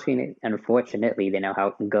unfortunately, they know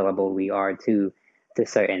how gullible we are to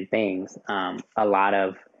certain things. A lot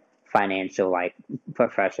of financial like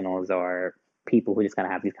professionals or people who just kind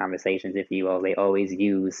of have these conversations, if you will, they always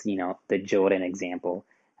use the Jordan example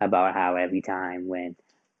about how every time when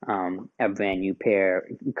a brand new pair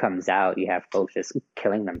comes out, you have folks just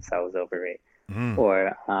killing themselves over it, Mm.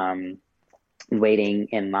 or waiting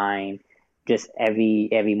in line just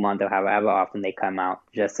every month or however often they come out,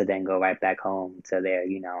 just to then go right back home to their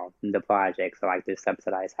the projects or like their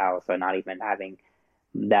subsidized house, or not even having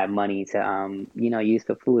that money to use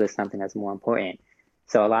for food or something that's more important.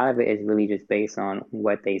 So a lot of it is really just based on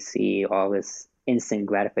what they see, all this instant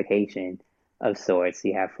gratification of sorts.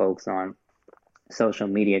 You have folks on social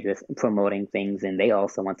media just promoting things, and they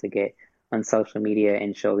also want to get on social media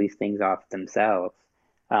and show these things off themselves.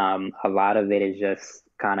 A lot of it is just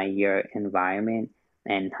kind of your environment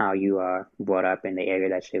and how you are brought up in the area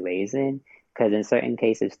that you're raised in. Because in certain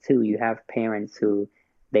cases, too, you have parents who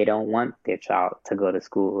they don't want their child to go to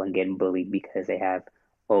school and get bullied because they have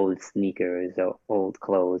old sneakers or old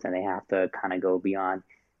clothes, and they have to kind of go beyond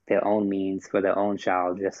their own means for their own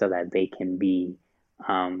child just so that they can be,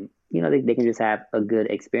 they can just have a good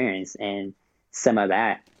experience. And some of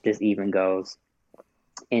that just even goes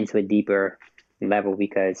into a deeper level,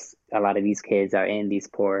 because a lot of these kids are in these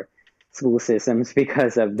poor school systems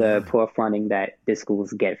because of the poor funding that the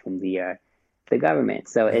schools get from the government.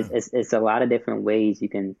 So it's a lot of different ways you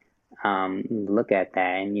can look at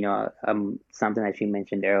that. And something that you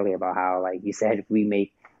mentioned earlier about how, like you said, we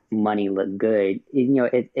make money look good.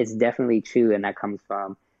 It's definitely true, and that comes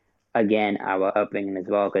from, again, our upbringing as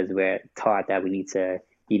well, because we're taught that we need to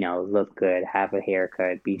look good, have a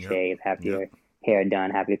haircut, be shaved, have your hair done,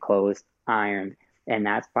 have your clothes ironed. And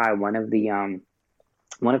that's why one of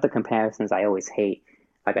the comparisons I always hate,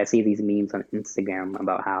 like I see these memes on Instagram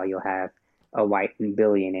about how you'll have a white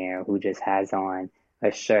billionaire who just has on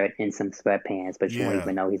a shirt and some sweatpants, but you won't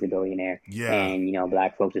even know he's a billionaire. Yeah. And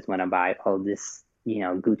black folks just want to buy this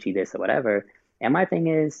Gucci this or whatever. And my thing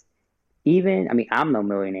is, I'm no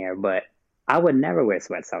millionaire, but I would never wear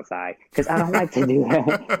sweats outside because I don't like to do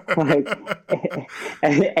that.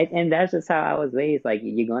 and that's just how I was raised. Like,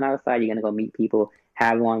 you're going outside, you're going to go meet people,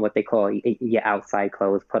 have on what they call your outside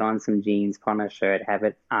clothes, put on some jeans, put on a shirt, have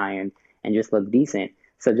it ironed, and just look decent.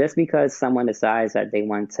 So just because someone decides that they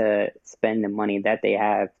want to spend the money that they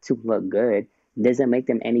have to look good doesn't make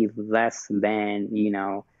them any less than,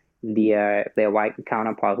 their white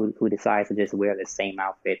counterpart who decides to just wear the same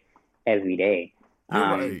outfit every day.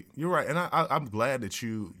 You're right, and I'm glad that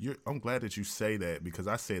I'm glad that you say that, because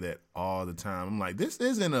I say that all the time. I'm like, this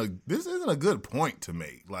isn't a good point to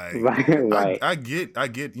make. Like, right. I get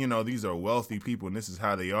these are wealthy people and this is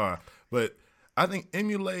how they are, but I think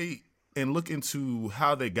emulate and look into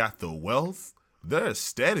how they got the wealth. Their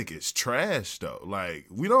aesthetic is trash though. Like,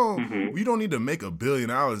 we don't need to make $1 billion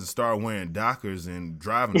and start wearing Dockers and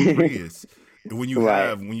driving a Prius when you're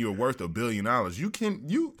worth $1 billion.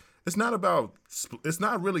 It's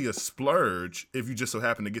not really a splurge if you just so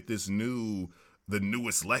happen to get the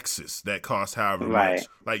newest Lexus that costs however much.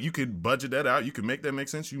 Like, you could budget that out. You could make that make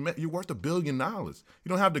sense. You're worth $1 billion. You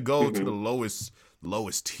don't have to go to the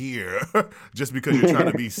lowest tier just because you're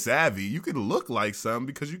trying to be savvy. You can look like something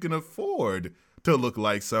because you can afford to look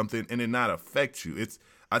like something and it not affect you.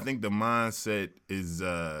 I think the mindset is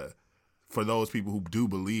for those people who do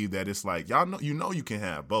believe that it's like, y'all know you can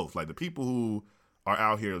have both. Like, the people who are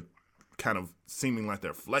out here kind of seeming like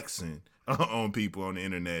they're flexing on people on the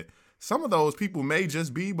internet, some of those people may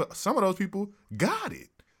just be, but some of those people got it.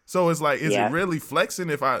 So it's like, is it really flexing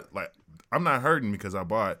if I'm not hurting because I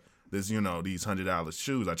bought this, these $100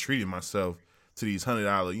 shoes. I treated myself to these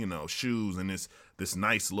 $100, shoes and this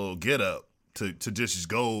nice little get up to just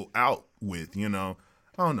go out with,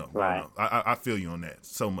 I don't know. Right. I feel you on that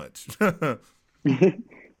so much.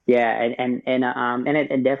 Yeah, and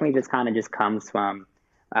it definitely just kind of just comes from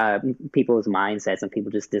people's mindsets and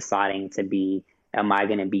people just deciding to be, am I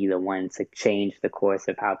going to be the one to change the course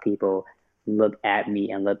of how people look at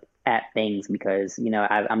me and look at things? Because,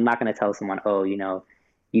 I'm not going to tell someone, oh,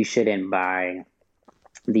 you shouldn't buy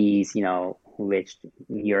these, rich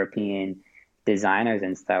European designers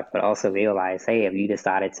and stuff, but also realize, hey, if you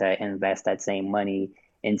decided to invest that same money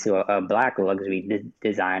into a black luxury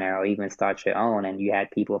designer or even start your own and you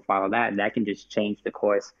had people follow that, that can just change the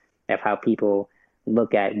course of how people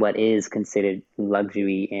look at what is considered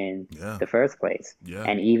luxury in Yeah. the first place. Yeah.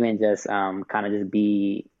 And even just kind of just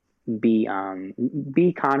be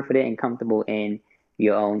confident and comfortable in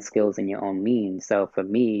your own skills and your own means. So for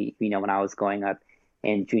me, when I was growing up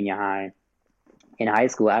in junior high, in high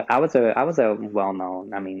school, I was a well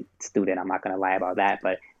known, student. I'm not gonna lie about that,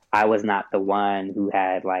 but I was not the one who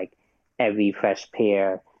had like every fresh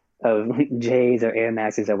pair of J's or Air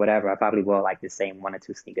Maxes or whatever. I probably wore like the same one or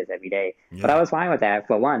two sneakers every day, but I Yeah. was fine with that.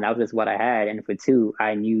 For one, that was just what I had, and for two,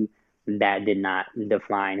 I knew that did not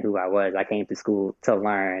define who I was. I came to school to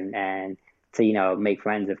learn and to make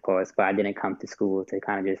friends, of course, but I didn't come to school to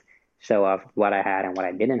kind of just show off what I had and what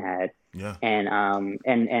I didn't have. Yeah. And I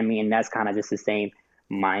mean that's kind of just the same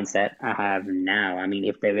mindset I have now. I mean,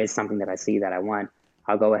 if there is something that I see that I want,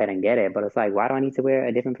 I'll go ahead and get it. But it's like, why do I need to wear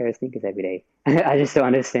a different pair of sneakers every day? I just don't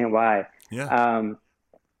understand why. Yeah.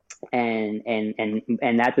 And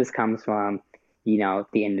that just comes from, the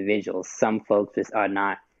individuals. Some folks just are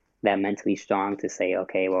not that mentally strong to say,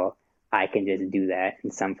 okay, well, I can just do that,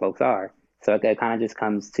 and some folks are. So it kind of just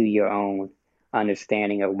comes to your own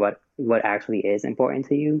understanding of what actually is important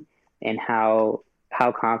to you and how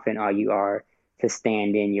confident are to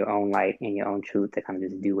stand in your own light and your own truth to kind of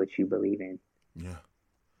just do what you believe in. Yeah.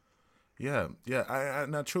 Yeah, yeah,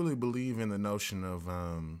 and I truly believe in the notion of,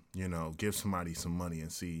 give somebody some money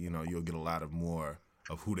and see, you'll get a lot of more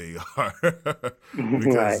of who they are,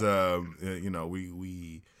 because,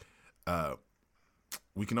 Right.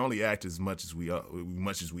 We can only act as much as we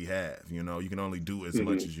have. You can only do as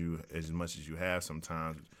much as you have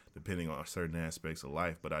sometimes, depending on certain aspects of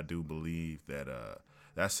life. But I do believe that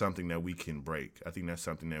that's something that we can break. I think that's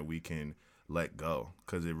something that we can let go,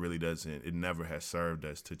 because it really doesn't. It never has served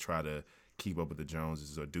us to try to keep up with the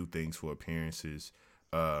Joneses or do things for appearances.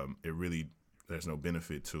 It really, there's no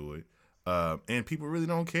benefit to it, and people really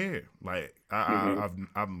don't care. Like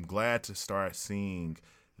I'm glad to start seeing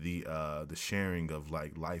the sharing of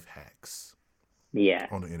like life hacks Yeah.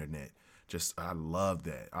 on the internet. Just I love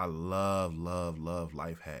that. I love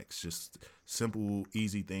life hacks. Just simple,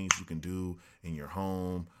 easy things you can do in your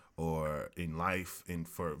home or in life and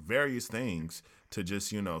for various things to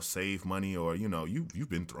just, save money, or, you've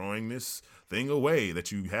been throwing this thing away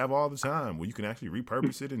that you have all the time. Well, you can actually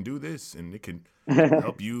repurpose it and do this, and it can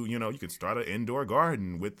help you, you can start an indoor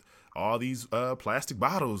garden with all these plastic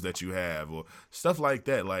bottles that you have or stuff like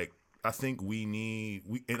that. Like, I think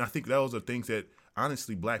and I think those are things that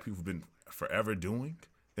honestly Black people have been forever doing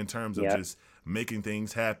in terms of Yep. just making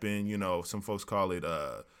things happen. Some folks call it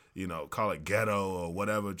call it ghetto or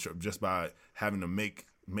whatever, just by having to make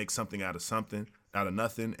something out of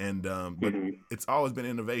nothing. And but it's always been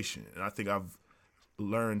innovation, and I think I've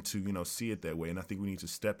learned to see it that way. And I think we need to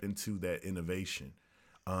step into that innovation,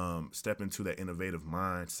 step into that innovative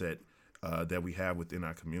mindset that we have within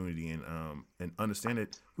our community, and understand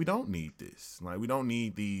that we don't need this. Like, we don't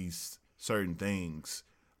need these certain things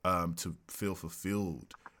to feel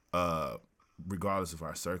fulfilled, regardless of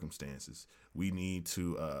our circumstances. We need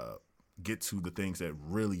to get to the things that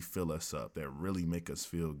really fill us up, that really make us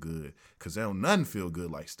feel good. Because don't nothing feel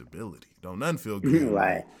good like stability. Don't nothing feel good.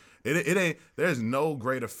 Right. Like, it ain't. There's no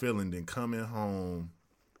greater feeling than coming home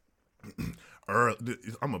early.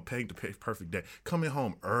 I'm gonna paint the perfect day. Coming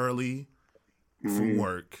home early from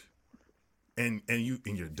work, and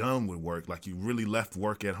you're done with work. Like, you really left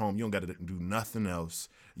work at home. You don't got to do nothing else.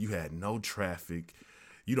 You had no traffic.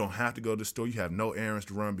 You don't have to go to the store. You have no errands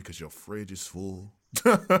to run because your fridge is full.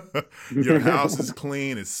 Your house is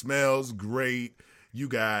clean. It smells great. You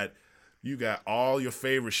got all your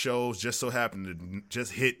favorite shows just so happen to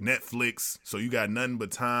just hit Netflix. So you got nothing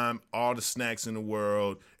but time, all the snacks in the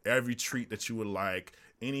world, every treat that you would like,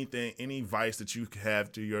 anything, any vice that you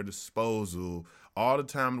have to your disposal, all the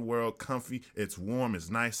time in the world, comfy. It's warm.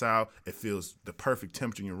 It's nice out. It feels the perfect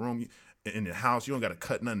temperature in your room, in your house. You don't got to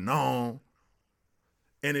cut nothing on.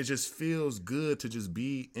 And it just feels good to just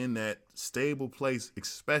be in that stable place,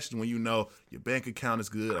 especially when you know your bank account is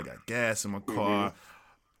good. I got gas in my car.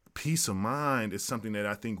 peace of mind is something that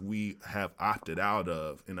I think we have opted out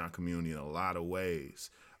of in our community in a lot of ways.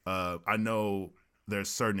 I know there's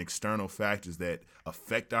certain external factors that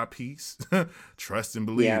affect our peace. Trust and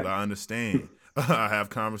believe. Yeah. I understand. I have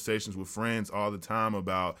conversations with friends all the time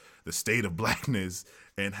about the state of blackness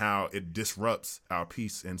and how it disrupts our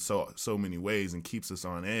peace in so many ways and keeps us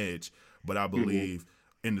on edge. But I believe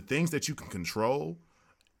in the things that you can control,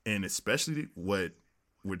 and especially what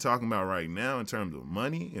we're talking about right now in terms of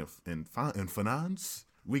money and finance,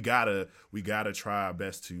 we gotta try our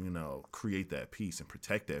best to create that peace and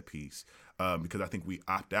protect that peace, because I think we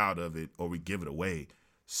opt out of it or we give it away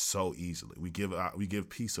so easily. We give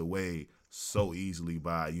peace away so easily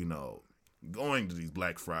by going to these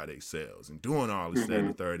Black Friday sales and doing all this, that, and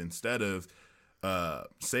the third, instead of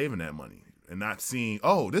saving that money and not seeing,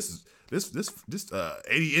 this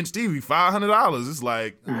 80-inch TV, $500. It's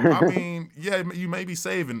like, I mean, yeah, you may be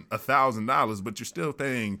saving $1,000, but you're still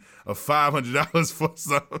paying $500 for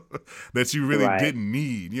something that you really didn't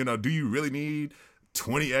need. Do you really need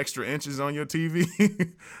 20 extra inches on your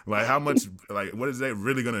TV? Like, how much? Like, what is that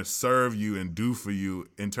really going to serve you and do for you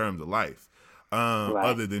in terms of life?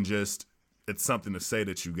 Other than just, it's something to say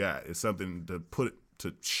that you got. It's something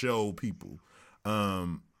to show people.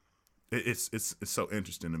 It's so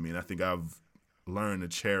interesting to me, and I think I've learned to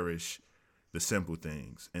cherish the simple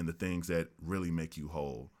things and the things that really make you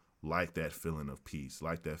whole, like that feeling of peace,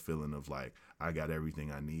 like that feeling of like, I got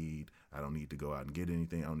everything I need. I don't need to go out and get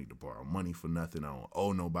anything. I don't need to borrow money for nothing. I don't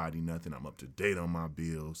owe nobody nothing. I'm up to date on my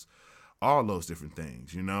bills. All those different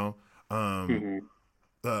things, One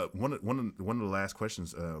of the last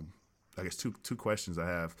questions, I guess two questions I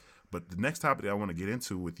have, but the next topic I want to get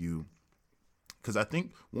into with you, because I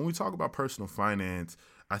think when we talk about personal finance,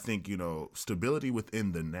 I think, stability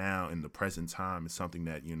within the now and the present time is something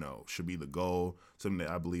that, should be the goal, something that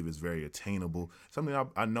I believe is very attainable, something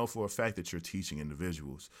I know for a fact that you're teaching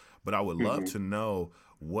individuals. But I would love to know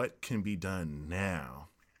what can be done now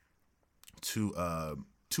to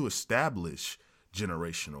establish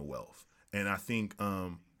generational wealth. And I think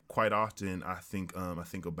quite often I think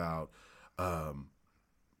about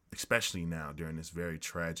especially now during this very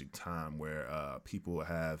tragic time where people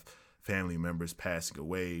have family members passing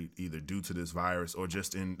away either due to this virus or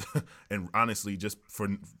just and honestly just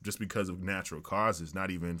because of natural causes,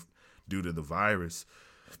 not even due to the virus,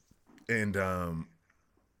 and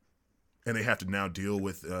they have to now deal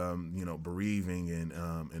with bereaving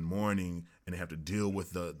and mourning, and they have to deal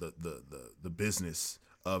with the business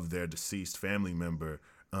of their deceased family member.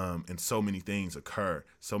 And so many things occur,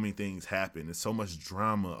 so many things happen. There's so much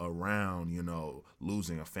drama around,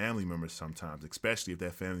 losing a family member sometimes, especially if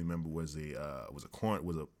that family member was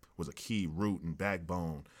a key root and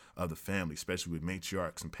backbone of the family, especially with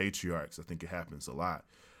matriarchs and patriarchs. I think it happens a lot.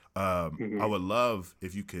 I would love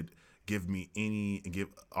if you could give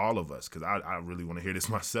all of us, because I really want to hear this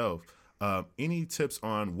myself, any tips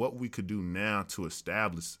on what we could do now to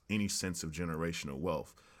establish any sense of generational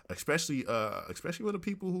wealth. Especially with the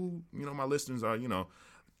people who, my listeners are,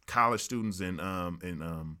 college students and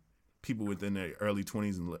people within their early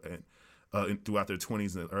 20s and throughout their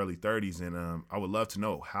 20s and early 30s. And I would love to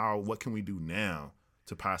know what can we do now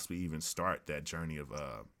to possibly even start that journey of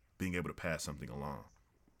being able to pass something along.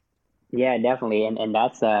 Yeah, definitely. And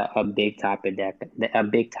that's a big topic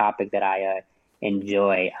that I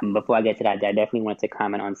enjoy. Before I get to that, I definitely want to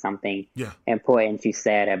comment on something important you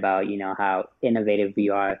said about, how innovative we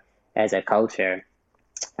are as a culture.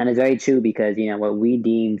 And it's very true because, what we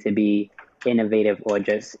deem to be innovative or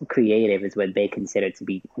just creative is what they consider to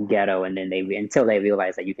be ghetto. And then until they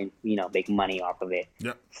realize that you can, make money off of it.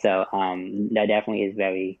 Yep. So that definitely is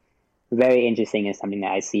very, very interesting and something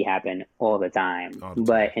that I see happen all the time.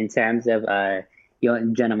 But in terms of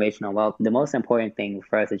generational wealth, the most important thing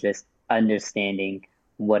first is just understanding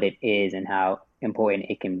what it is and how important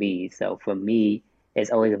it can be. So for me, it's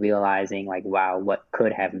always realizing like, wow, what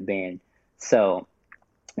could have been. So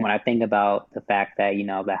when I think about the fact that,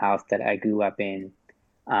 the house that I grew up in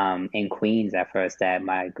Queens at first that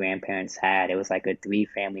my grandparents had, it was like a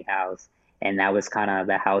 3-family house. And that was kind of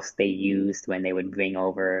the house they used when they would bring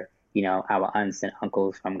over, our aunts and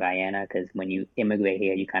uncles from Guyana, because when you immigrate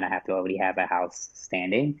here, you kind of have to already have a house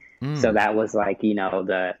standing. So that was like,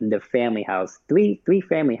 the family house, three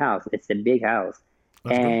family house. It's a big house.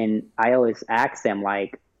 That's and good. I always ask them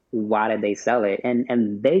like, why did they sell it?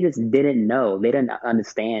 And they just didn't know. They didn't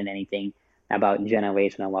understand anything about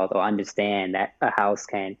generational wealth or understand that a house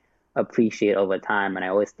can appreciate over time. And I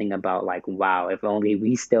always think about like, wow, if only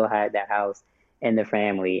we still had that house in the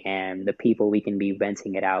family and the people we can be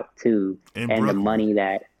renting it out to, and the money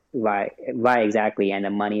that Right, exactly. And the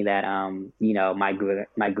money that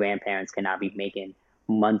my grandparents cannot be making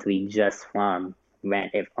monthly just from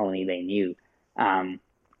rent, if only they knew. Um,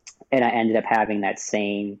 and I ended up having that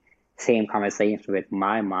same conversation with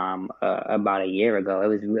my mom about a year ago.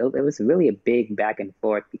 It was really a big back and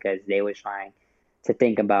forth because they were trying to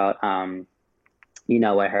think about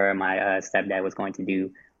what her and my stepdad was going to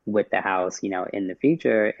do with the house, in the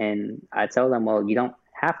future. And I told them, well, you don't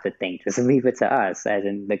have to think, just leave it to us, as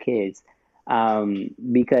in the kids,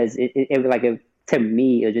 because to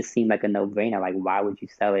me, it just seemed like a no brainer. Like, why would you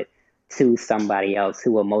sell it to somebody else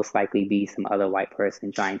who will most likely be some other white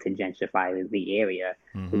person trying to gentrify the area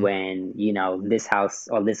when, this house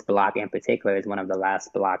or this block in particular is one of the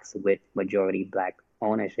last blocks with majority black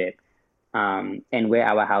ownership. And where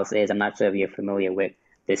our house is, I'm not sure if you're familiar with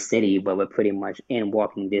the city, but we're pretty much in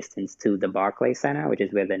walking distance to the Barclays Center, which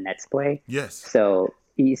is where the Nets play. Yes. So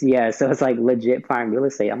yeah, so it's like legit prime real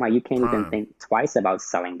estate. I'm like, you can't even Prime. think twice about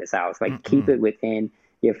selling this house. Like, keep it within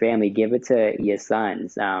your family, give it to your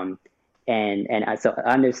sons. So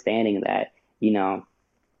understanding that,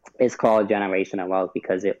 it's called generational wealth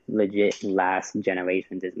because it legit lasts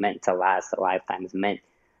generations. It's meant to last a lifetime. It's meant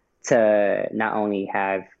to not only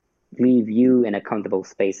leave you in a comfortable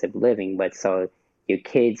space of living, but so your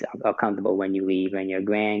kids are comfortable when you leave, and your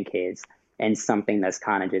grandkids, and something that's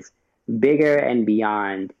kind of just bigger and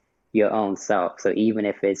beyond your own self. So even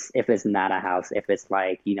if it's not a house, if it's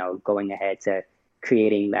like, going ahead to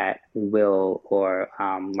creating that will or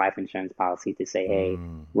life insurance policy to say, hey,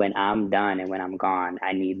 when I'm done and when I'm gone,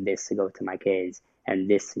 I need this to go to my kids and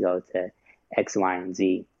this to go to X, Y, and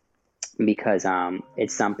Z, because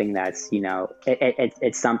it's something that's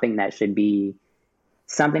it's something that should be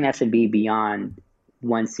beyond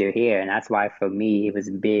once you're here. And that's why for me it was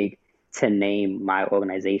big to name my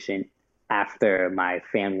organization after my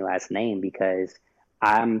family last name, because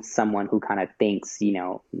I'm someone who kind of thinks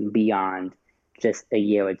beyond just a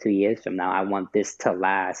year or 2 years from now. I want this to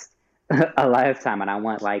last a lifetime, and I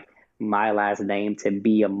want like my last name to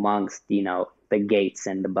be amongst the Gates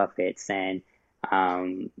and the Buffetts and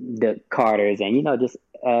the Carters, and just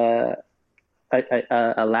a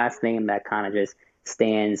last name that kind of just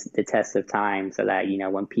stands the test of time, so that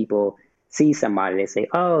when people see somebody, they say,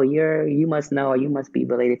 "Oh, you must know, or you must be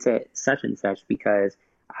related to such and such," because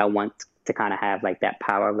I want to kind of have like that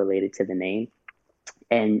power related to the name,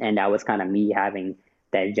 and that was kind of me having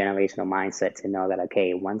that generational mindset to know that,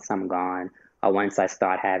 okay, once I'm gone, or once I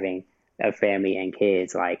start having a family and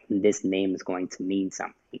kids, like, this name is going to mean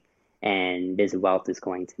something, and this wealth is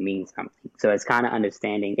going to mean something. So it's kind of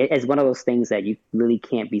understanding. It's one of those things that you really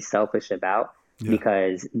can't be selfish about,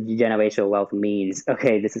 because generational wealth means,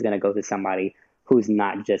 okay, this is going to go to somebody who's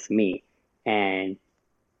not just me, and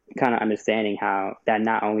kind of understanding how that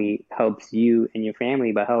not only helps you and your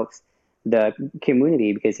family, but helps the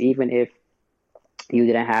community. Because even if you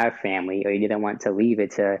didn't have family, or you didn't want to leave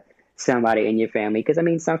it to somebody in your family, because I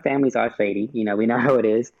mean, some families are shady, we know how it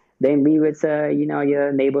is, then leave it to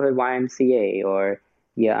your neighborhood YMCA, or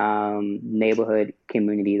your neighborhood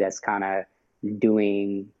community that's kind of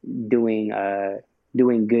doing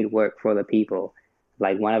good work for the people.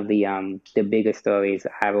 Like, one of the bigger stories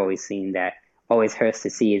I've always seen that always hurts to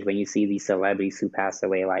see is when you see these celebrities who passed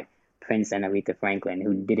away, like Prince and Aretha Franklin,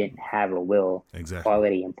 who didn't have a will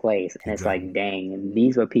already in place. And it's like, dang,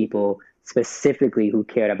 these were people specifically who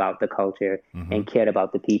cared about the culture and cared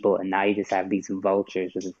about the people, and now you just have these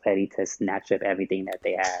vultures just ready to snatch up everything that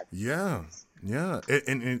they have. Yeah.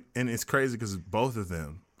 And it's crazy because both of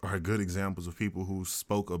them are good examples of people who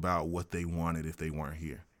spoke about what they wanted if they weren't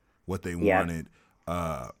here, what they wanted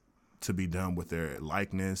to be done with their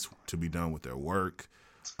likeness, to be done with their work.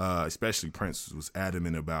 Especially Prince was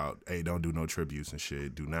adamant about, hey, don't do no tributes and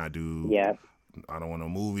shit. Do not do. Yeah. I don't want no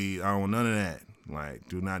movie. I don't want none of that. Like,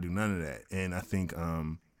 do not do none of that. And I think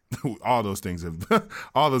all those things have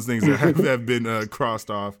have been crossed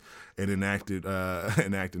off and enacted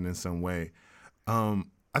in some way.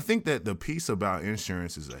 I think that the piece about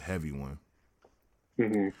insurance is a heavy one,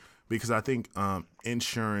 because I think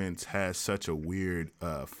insurance has such a weird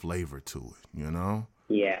flavor to it.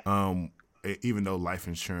 Yeah. Even though life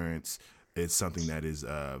insurance is something that is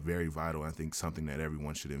very vital, I think something that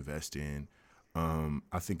everyone should invest in.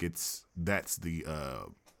 I think that's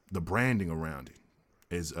the branding around it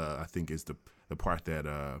is I think is the part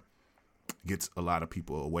that gets a lot of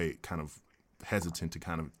people away, kind of hesitant to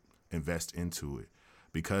kind of invest into it,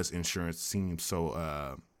 because insurance seems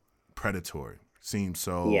so predatory, seems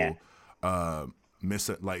so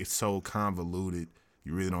like it's so convoluted.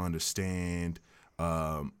 You really don't understand.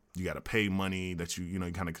 you got to pay money that you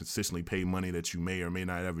kind of consistently pay money that you may or may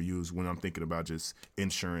not ever use, when I'm thinking about just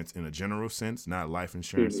insurance in a general sense, not life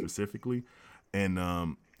insurance specifically. And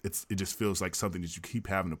it just feels like something that you keep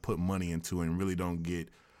having to put money into and really don't get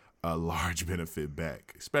a large benefit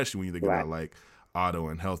back, especially when you think about like auto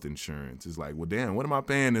and health insurance. It's like, well, damn, what am I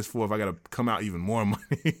paying this for if I got to come out even more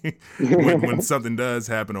money when something does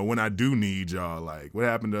happen, or when I do need y'all? Like, what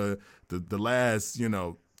happened to the last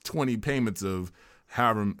 20 payments of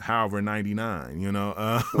however 99,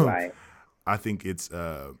 Right. I think it's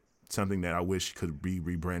something that I wish could be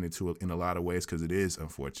rebranded to in a lot of ways, because it is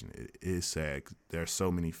unfortunate. It is sad. There are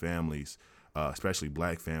so many families, especially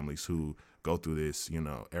Black families, who go through this,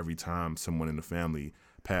 every time someone in the family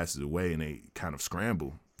passes away, and they kind of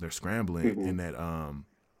scramble. They're scrambling in that,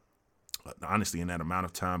 honestly, in that amount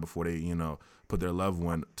of time before they, put their loved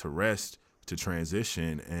one to rest, to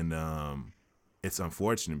transition. And it's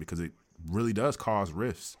unfortunate because it really does cause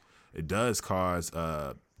rifts. It does cause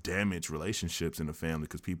damage relationships in the family,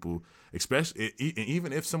 because people, especially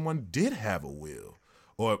even if someone did have a will,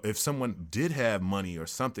 or if someone did have money or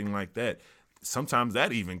something like that, sometimes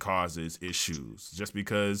that even causes issues, just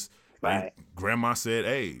because grandma said,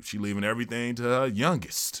 hey, she leaving everything to her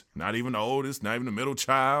youngest, not even the oldest, not even the middle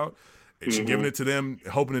child. She's giving it to them,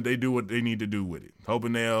 hoping that they do what they need to do with it,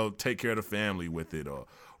 hoping they'll take care of the family with it, or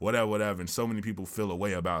whatever. And so many people feel a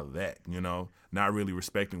way about that, not really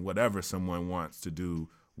respecting whatever someone wants to do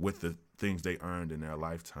with the things they earned in their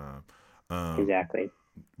lifetime. Exactly.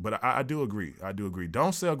 But I do agree.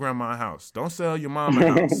 Don't sell grandma a house. Don't sell your mom a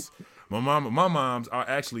house. My mom's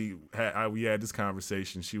actually we had this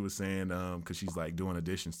conversation. She was saying, because she's like doing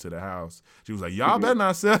additions to the house. She was like, y'all better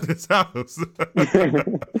not sell this house.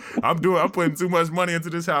 I'm putting too much money into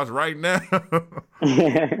this house right now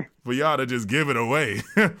for y'all to just give it away.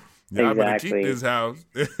 Y'all better keep this house.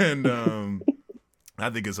 And I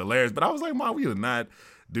think it's hilarious. But I was like, Mom, we would not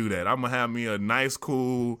do that. I'm going to have me a nice,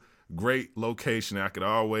 cool, great location that I could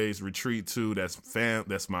always retreat to.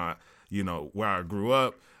 That's my, where I grew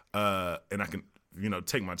up. And I can,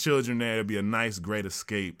 take my children there. It'd be a nice, great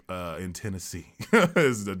escape in Tennessee.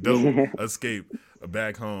 It's a dope escape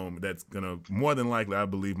back home. That's gonna, more than likely, I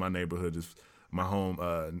believe my neighborhood is my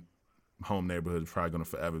home neighborhood is probably gonna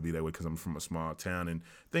forever be that way, because I'm from a small town and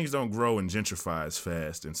things don't grow and gentrify as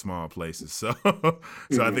fast in small places. So,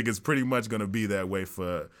 I think it's pretty much gonna be that way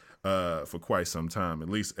for quite some time. At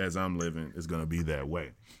least as I'm living, it's gonna be that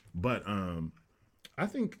way. But I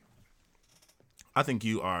think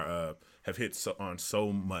you are have hit on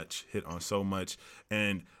so much,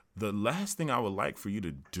 and the last thing I would like for you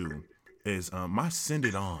to do is my send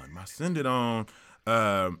it on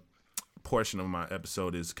portion of my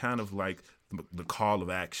episode is kind of like the call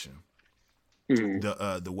of action,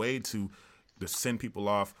 the way to send people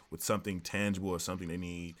off with something tangible or something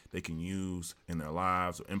they can use in their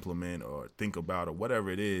lives or implement or think about or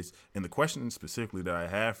whatever it is. And the question specifically that I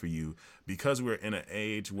have for you, because we're in an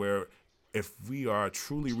age where, if we are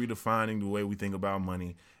truly redefining the way we think about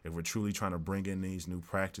money, if we're truly trying to bring in these new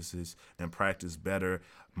practices and practice better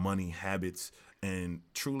money habits, and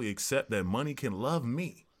truly accept that money can love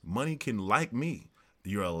me, money can like me,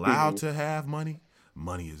 you're allowed to have money,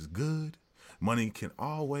 money is good, money can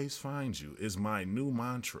always find you, is my new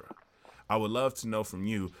mantra. I would love to know from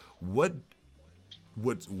you, what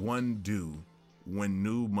would one do when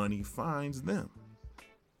new money finds them?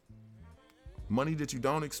 Money that you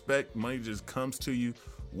don't expect, money just comes to you.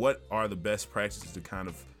 What are the best practices to kind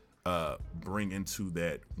of bring into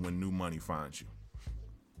that when new money finds you?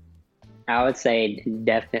 I would say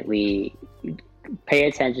definitely pay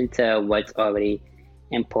attention to what's already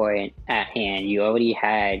important at hand. You already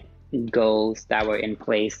had goals that were in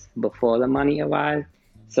place before the money arrived.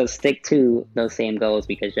 So stick to those same goals,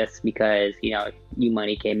 because just because, new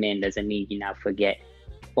money came in doesn't mean you now forget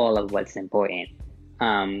all of what's important.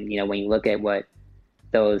 When you look at what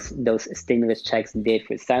those stimulus checks did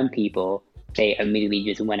for some people, they immediately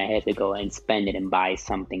just went ahead to go and spend it and buy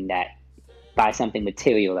something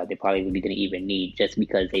material that they probably really didn't even need, just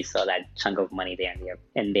because they saw that chunk of money there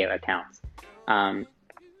in their accounts.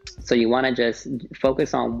 So you want to just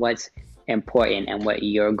focus on what's important and what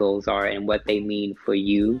your goals are and what they mean for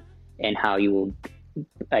you and how you will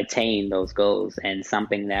attain those goals. And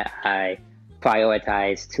something that I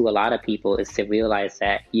prioritize to a lot of people is to realize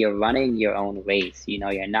that you're running your own race.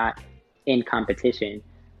 You're not in competition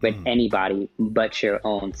with anybody but your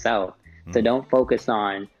own self. So don't focus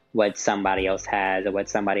on what somebody else has or what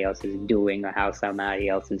somebody else is doing or how somebody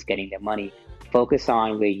else is getting their money. Focus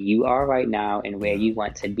on where you are right now and where you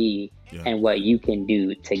want to be and what you can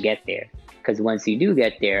do to get there. Because once you do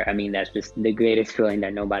get there, that's just the greatest feeling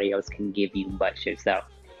that nobody else can give you but yourself.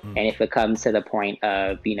 And if it comes to the point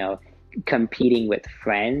of, competing with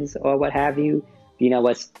friends or what have you,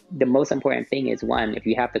 what's the most important thing is, one, if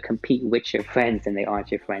you have to compete with your friends, then they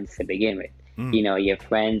aren't your friends to begin with. Your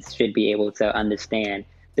friends should be able to understand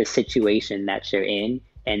the situation that you're in,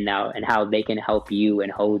 and how they can help you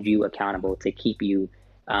and hold you accountable to keep you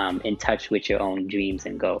in touch with your own dreams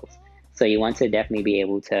and goals. So you want to definitely be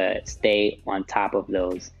able to stay on top of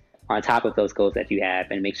those goals that you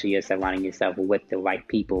have, and make sure you're surrounding yourself with the right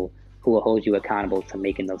people who will hold you accountable to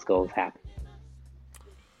making those goals happen.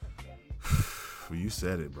 You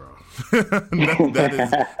said it, bro.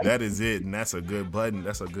 that is it, and that's a good button.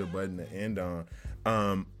 That's a good button to end on.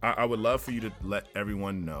 I would love for you to let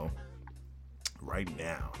everyone know right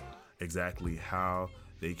now exactly how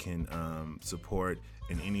they can support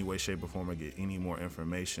in any way, shape, or form, or get any more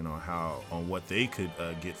information on what they could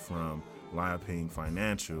get from Liaping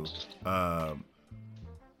Financial.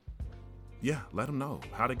 Let them know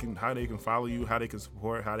how they can follow you, how they can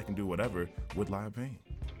support, how they can do whatever with Liaping.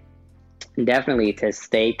 Definitely, to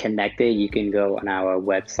stay connected, you can go on our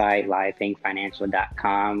website,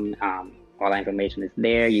 liapingfinancial.com. All that information is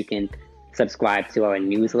there. You can subscribe to our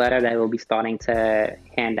newsletter that we'll be starting to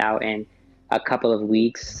hand out in a couple of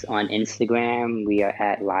weeks. On Instagram, we are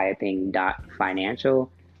at liaping.financial.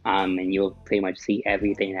 And you'll pretty much see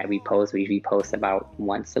everything that we post. We usually post about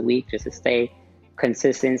once a week just to stay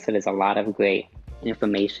consistent. So there's a lot of great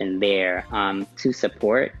information there. To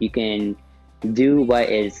support, you can do what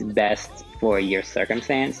is best for your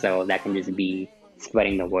circumstance. So that can just be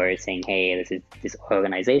spreading the word, saying, hey, this is this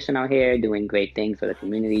organization out here doing great things for the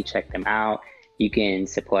community. Check them out. You can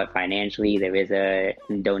support financially. There is a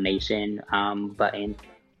donation button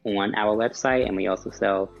on our website, and we also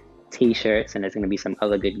sell T-shirts, and there's going to be some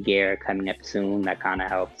other good gear coming up soon that kind of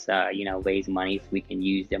helps, raise money, so we can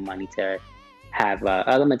use the money to have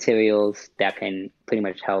other materials that can pretty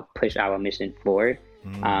much help push our mission forward.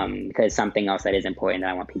 Because something else that is important that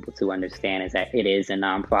I want people to understand is that it is a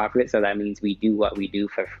nonprofit. So that means we do what we do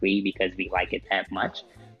for free because we like it that much.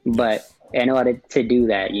 But in order to do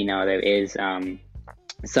that, there is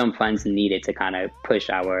some funds needed to kind of push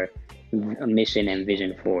our mission and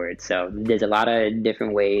vision forward. So there's a lot of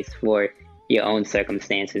different ways for your own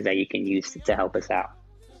circumstances that you can use to help us out.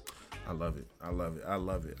 I love it.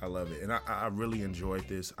 And I really enjoyed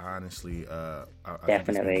this. Honestly, I think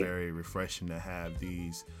Definitely. it's been very refreshing to have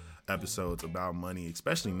these episodes about money,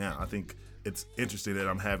 especially now. I think it's interesting that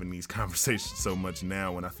I'm having these conversations so much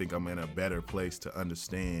now, when I think I'm in a better place to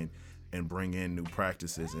understand and bring in new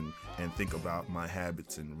practices and think about my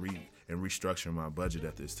habits and restructure my budget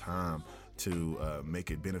at this time to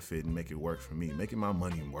make it benefit and make it work for me, making my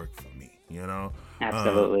money work for me,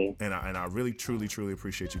 Absolutely. And I really, truly, truly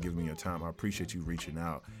appreciate you giving me your time. I appreciate you reaching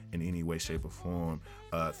out in any way, shape, or form.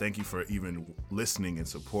 Thank you for even listening and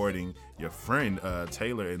supporting your friend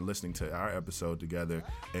Taylor, and listening to our episode together,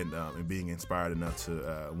 and being inspired enough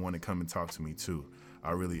to want to come and talk to me too.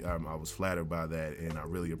 I really, I was flattered by that, and I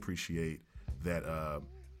really appreciate that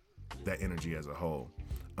energy as a whole.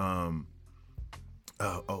 I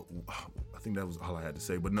think that was all I had to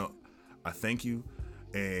say. But no, I thank you,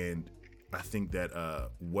 and I think that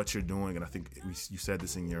what you're doing, and I think you said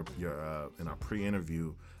this in your in our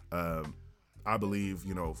pre-interview. I believe,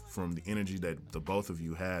 from the energy that the both of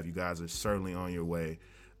you have, you guys are certainly on your way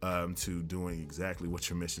to doing exactly what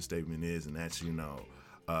your mission statement is, and that's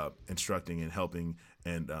instructing and helping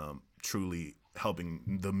and truly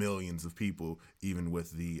helping the millions of people, even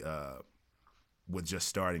with the with just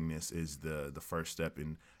starting this is the first step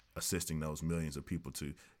in assisting those millions of people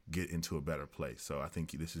to get into a better place. So I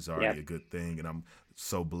think this is already a good thing, and I'm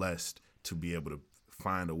so blessed to be able to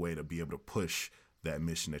find a way to be able to push that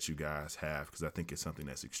mission that you guys have, because I think it's something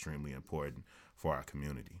that's extremely important for our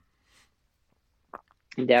community.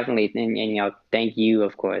 Definitely. And thank you,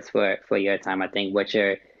 of course, for your time. I think what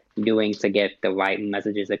you're doing to get the right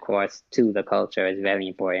messages across to the culture is very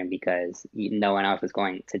important, because no one else is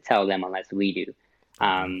going to tell them unless we do.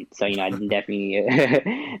 So, I definitely,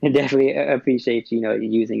 definitely appreciate,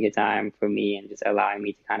 using your time for me and just allowing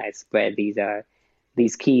me to kind of spread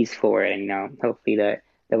these keys forward. And, hopefully the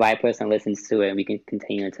right person listens to it, and we can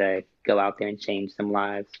continue to go out there and change some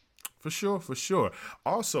lives. For sure.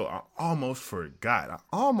 Also, I almost forgot.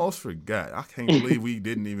 I can't believe we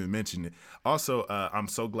didn't even mention it. Also, I'm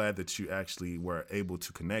so glad that you actually were able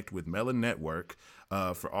to connect with Melon Network.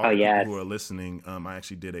 For all people who are listening, I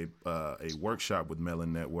actually did a workshop with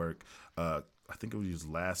Melon Network. I think it was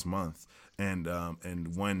last month, and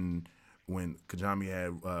when Kagame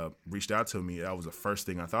had reached out to me, that was the first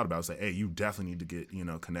thing I thought about. I was like, hey, you definitely need to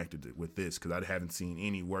get connected with this, because I haven't seen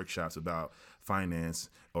any workshops about finance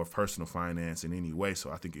or personal finance in any way.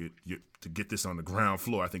 So I think to get this on the ground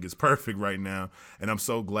floor, I think it's perfect right now, and I'm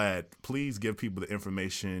so glad. Please give people the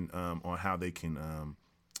information on how they can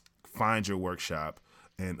find your workshop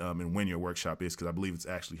and when your workshop is, because I believe it's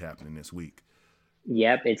actually happening this week.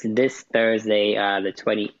 Yep, it's this Thursday, the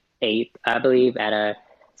 28th, I believe, at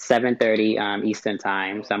 7:30 Eastern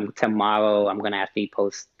time. So tomorrow I'm gonna actually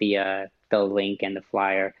post the link and the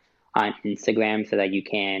flyer on Instagram so that you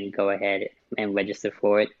can go ahead and register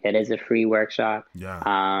for it. It is a free workshop.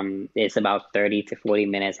 Yeah. It's about 30 to 40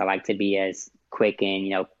 minutes. I like to be as quick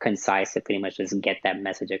and concise to pretty much just get that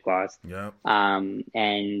message across. Yeah. And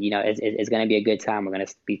it's going to be a good time. We're going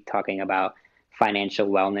to be talking about financial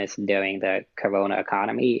wellness during the corona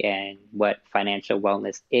economy and what financial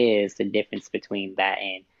wellness is, the difference between that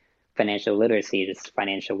and financial literacy. Just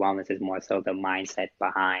financial wellness is more so the mindset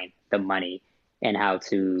behind the money and how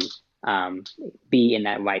to be in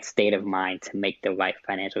that right state of mind to make the right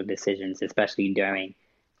financial decisions, especially during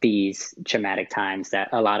these traumatic times that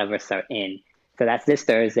a lot of us are in. So that's this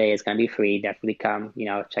Thursday. It's going to be free. Definitely come,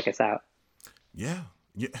 check us out. Yeah.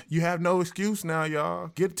 You have no excuse now, y'all.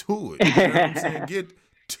 Get to it. You know what I'm saying? Get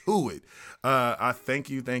to it. I thank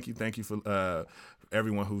you for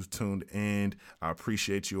everyone who's tuned in. I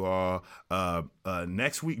appreciate you all.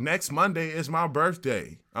 Next Monday is my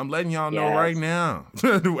birthday. I'm letting y'all know right now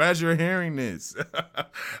as you're hearing this.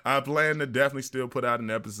 I plan to definitely still put out an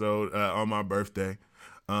episode on my birthday.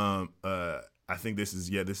 I think this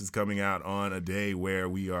is coming out on a day where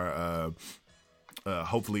we are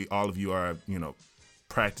hopefully all of you are,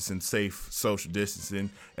 practicing safe social distancing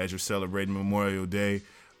as you're celebrating Memorial Day.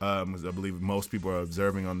 I believe most people are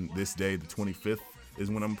observing on this day, the 25th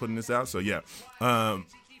is when I'm putting this out. So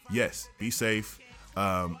yes, be safe.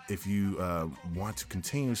 If you want to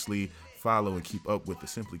continuously follow and keep up with the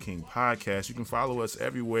Simply King podcast, you can follow us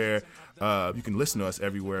everywhere. You can listen to us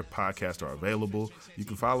everywhere podcasts are available. You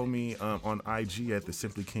can follow me on IG at the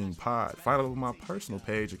Simply King Pod. Follow my personal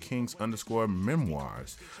page at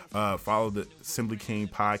Kings_Memoirs. Follow the Simply King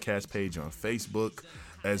podcast page on Facebook,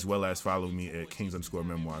 as well as follow me at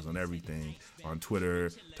Kings_Memoirs on everything, on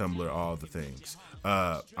Twitter, Tumblr, all the things.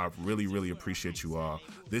 I really, really appreciate you all.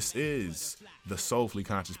 This is the Soulfully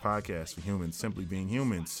Conscious Podcast for humans, simply being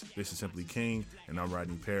humans. This is Simply King, and I'm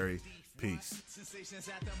Rodney Perry. Peace. Sensations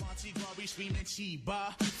at the Mardi Gras, we screaming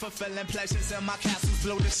Chiba. Fulfilling pleasures in my castles,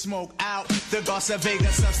 blow the smoke out. The Garza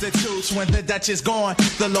Vega substitutes when the Dutch is gone.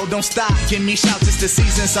 The load don't stop, give me shouts, it's the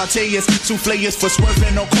season. Sauteas, souffleurs for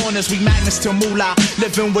swerving, no corners. We magnets to moolah.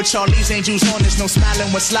 Living with Charlie's Angels on us, no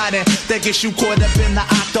smiling when sliding. That gets you caught up in the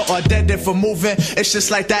octa or dead for moving. It's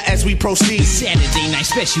just like that as we proceed. Saturday night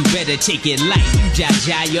special, better take it light. You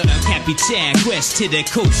Jaja, you're a Capitan. Quest to the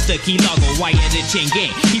coast, the Key Largo, wire the chain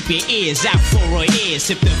gang. Keep your ears out for our ears,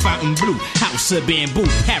 sip the fountain blue, house of bamboo,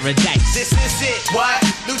 paradise. This is it, what?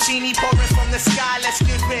 Lucini pouring from the sky, let's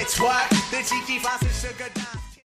get rich, what? The GG finds the sugar down.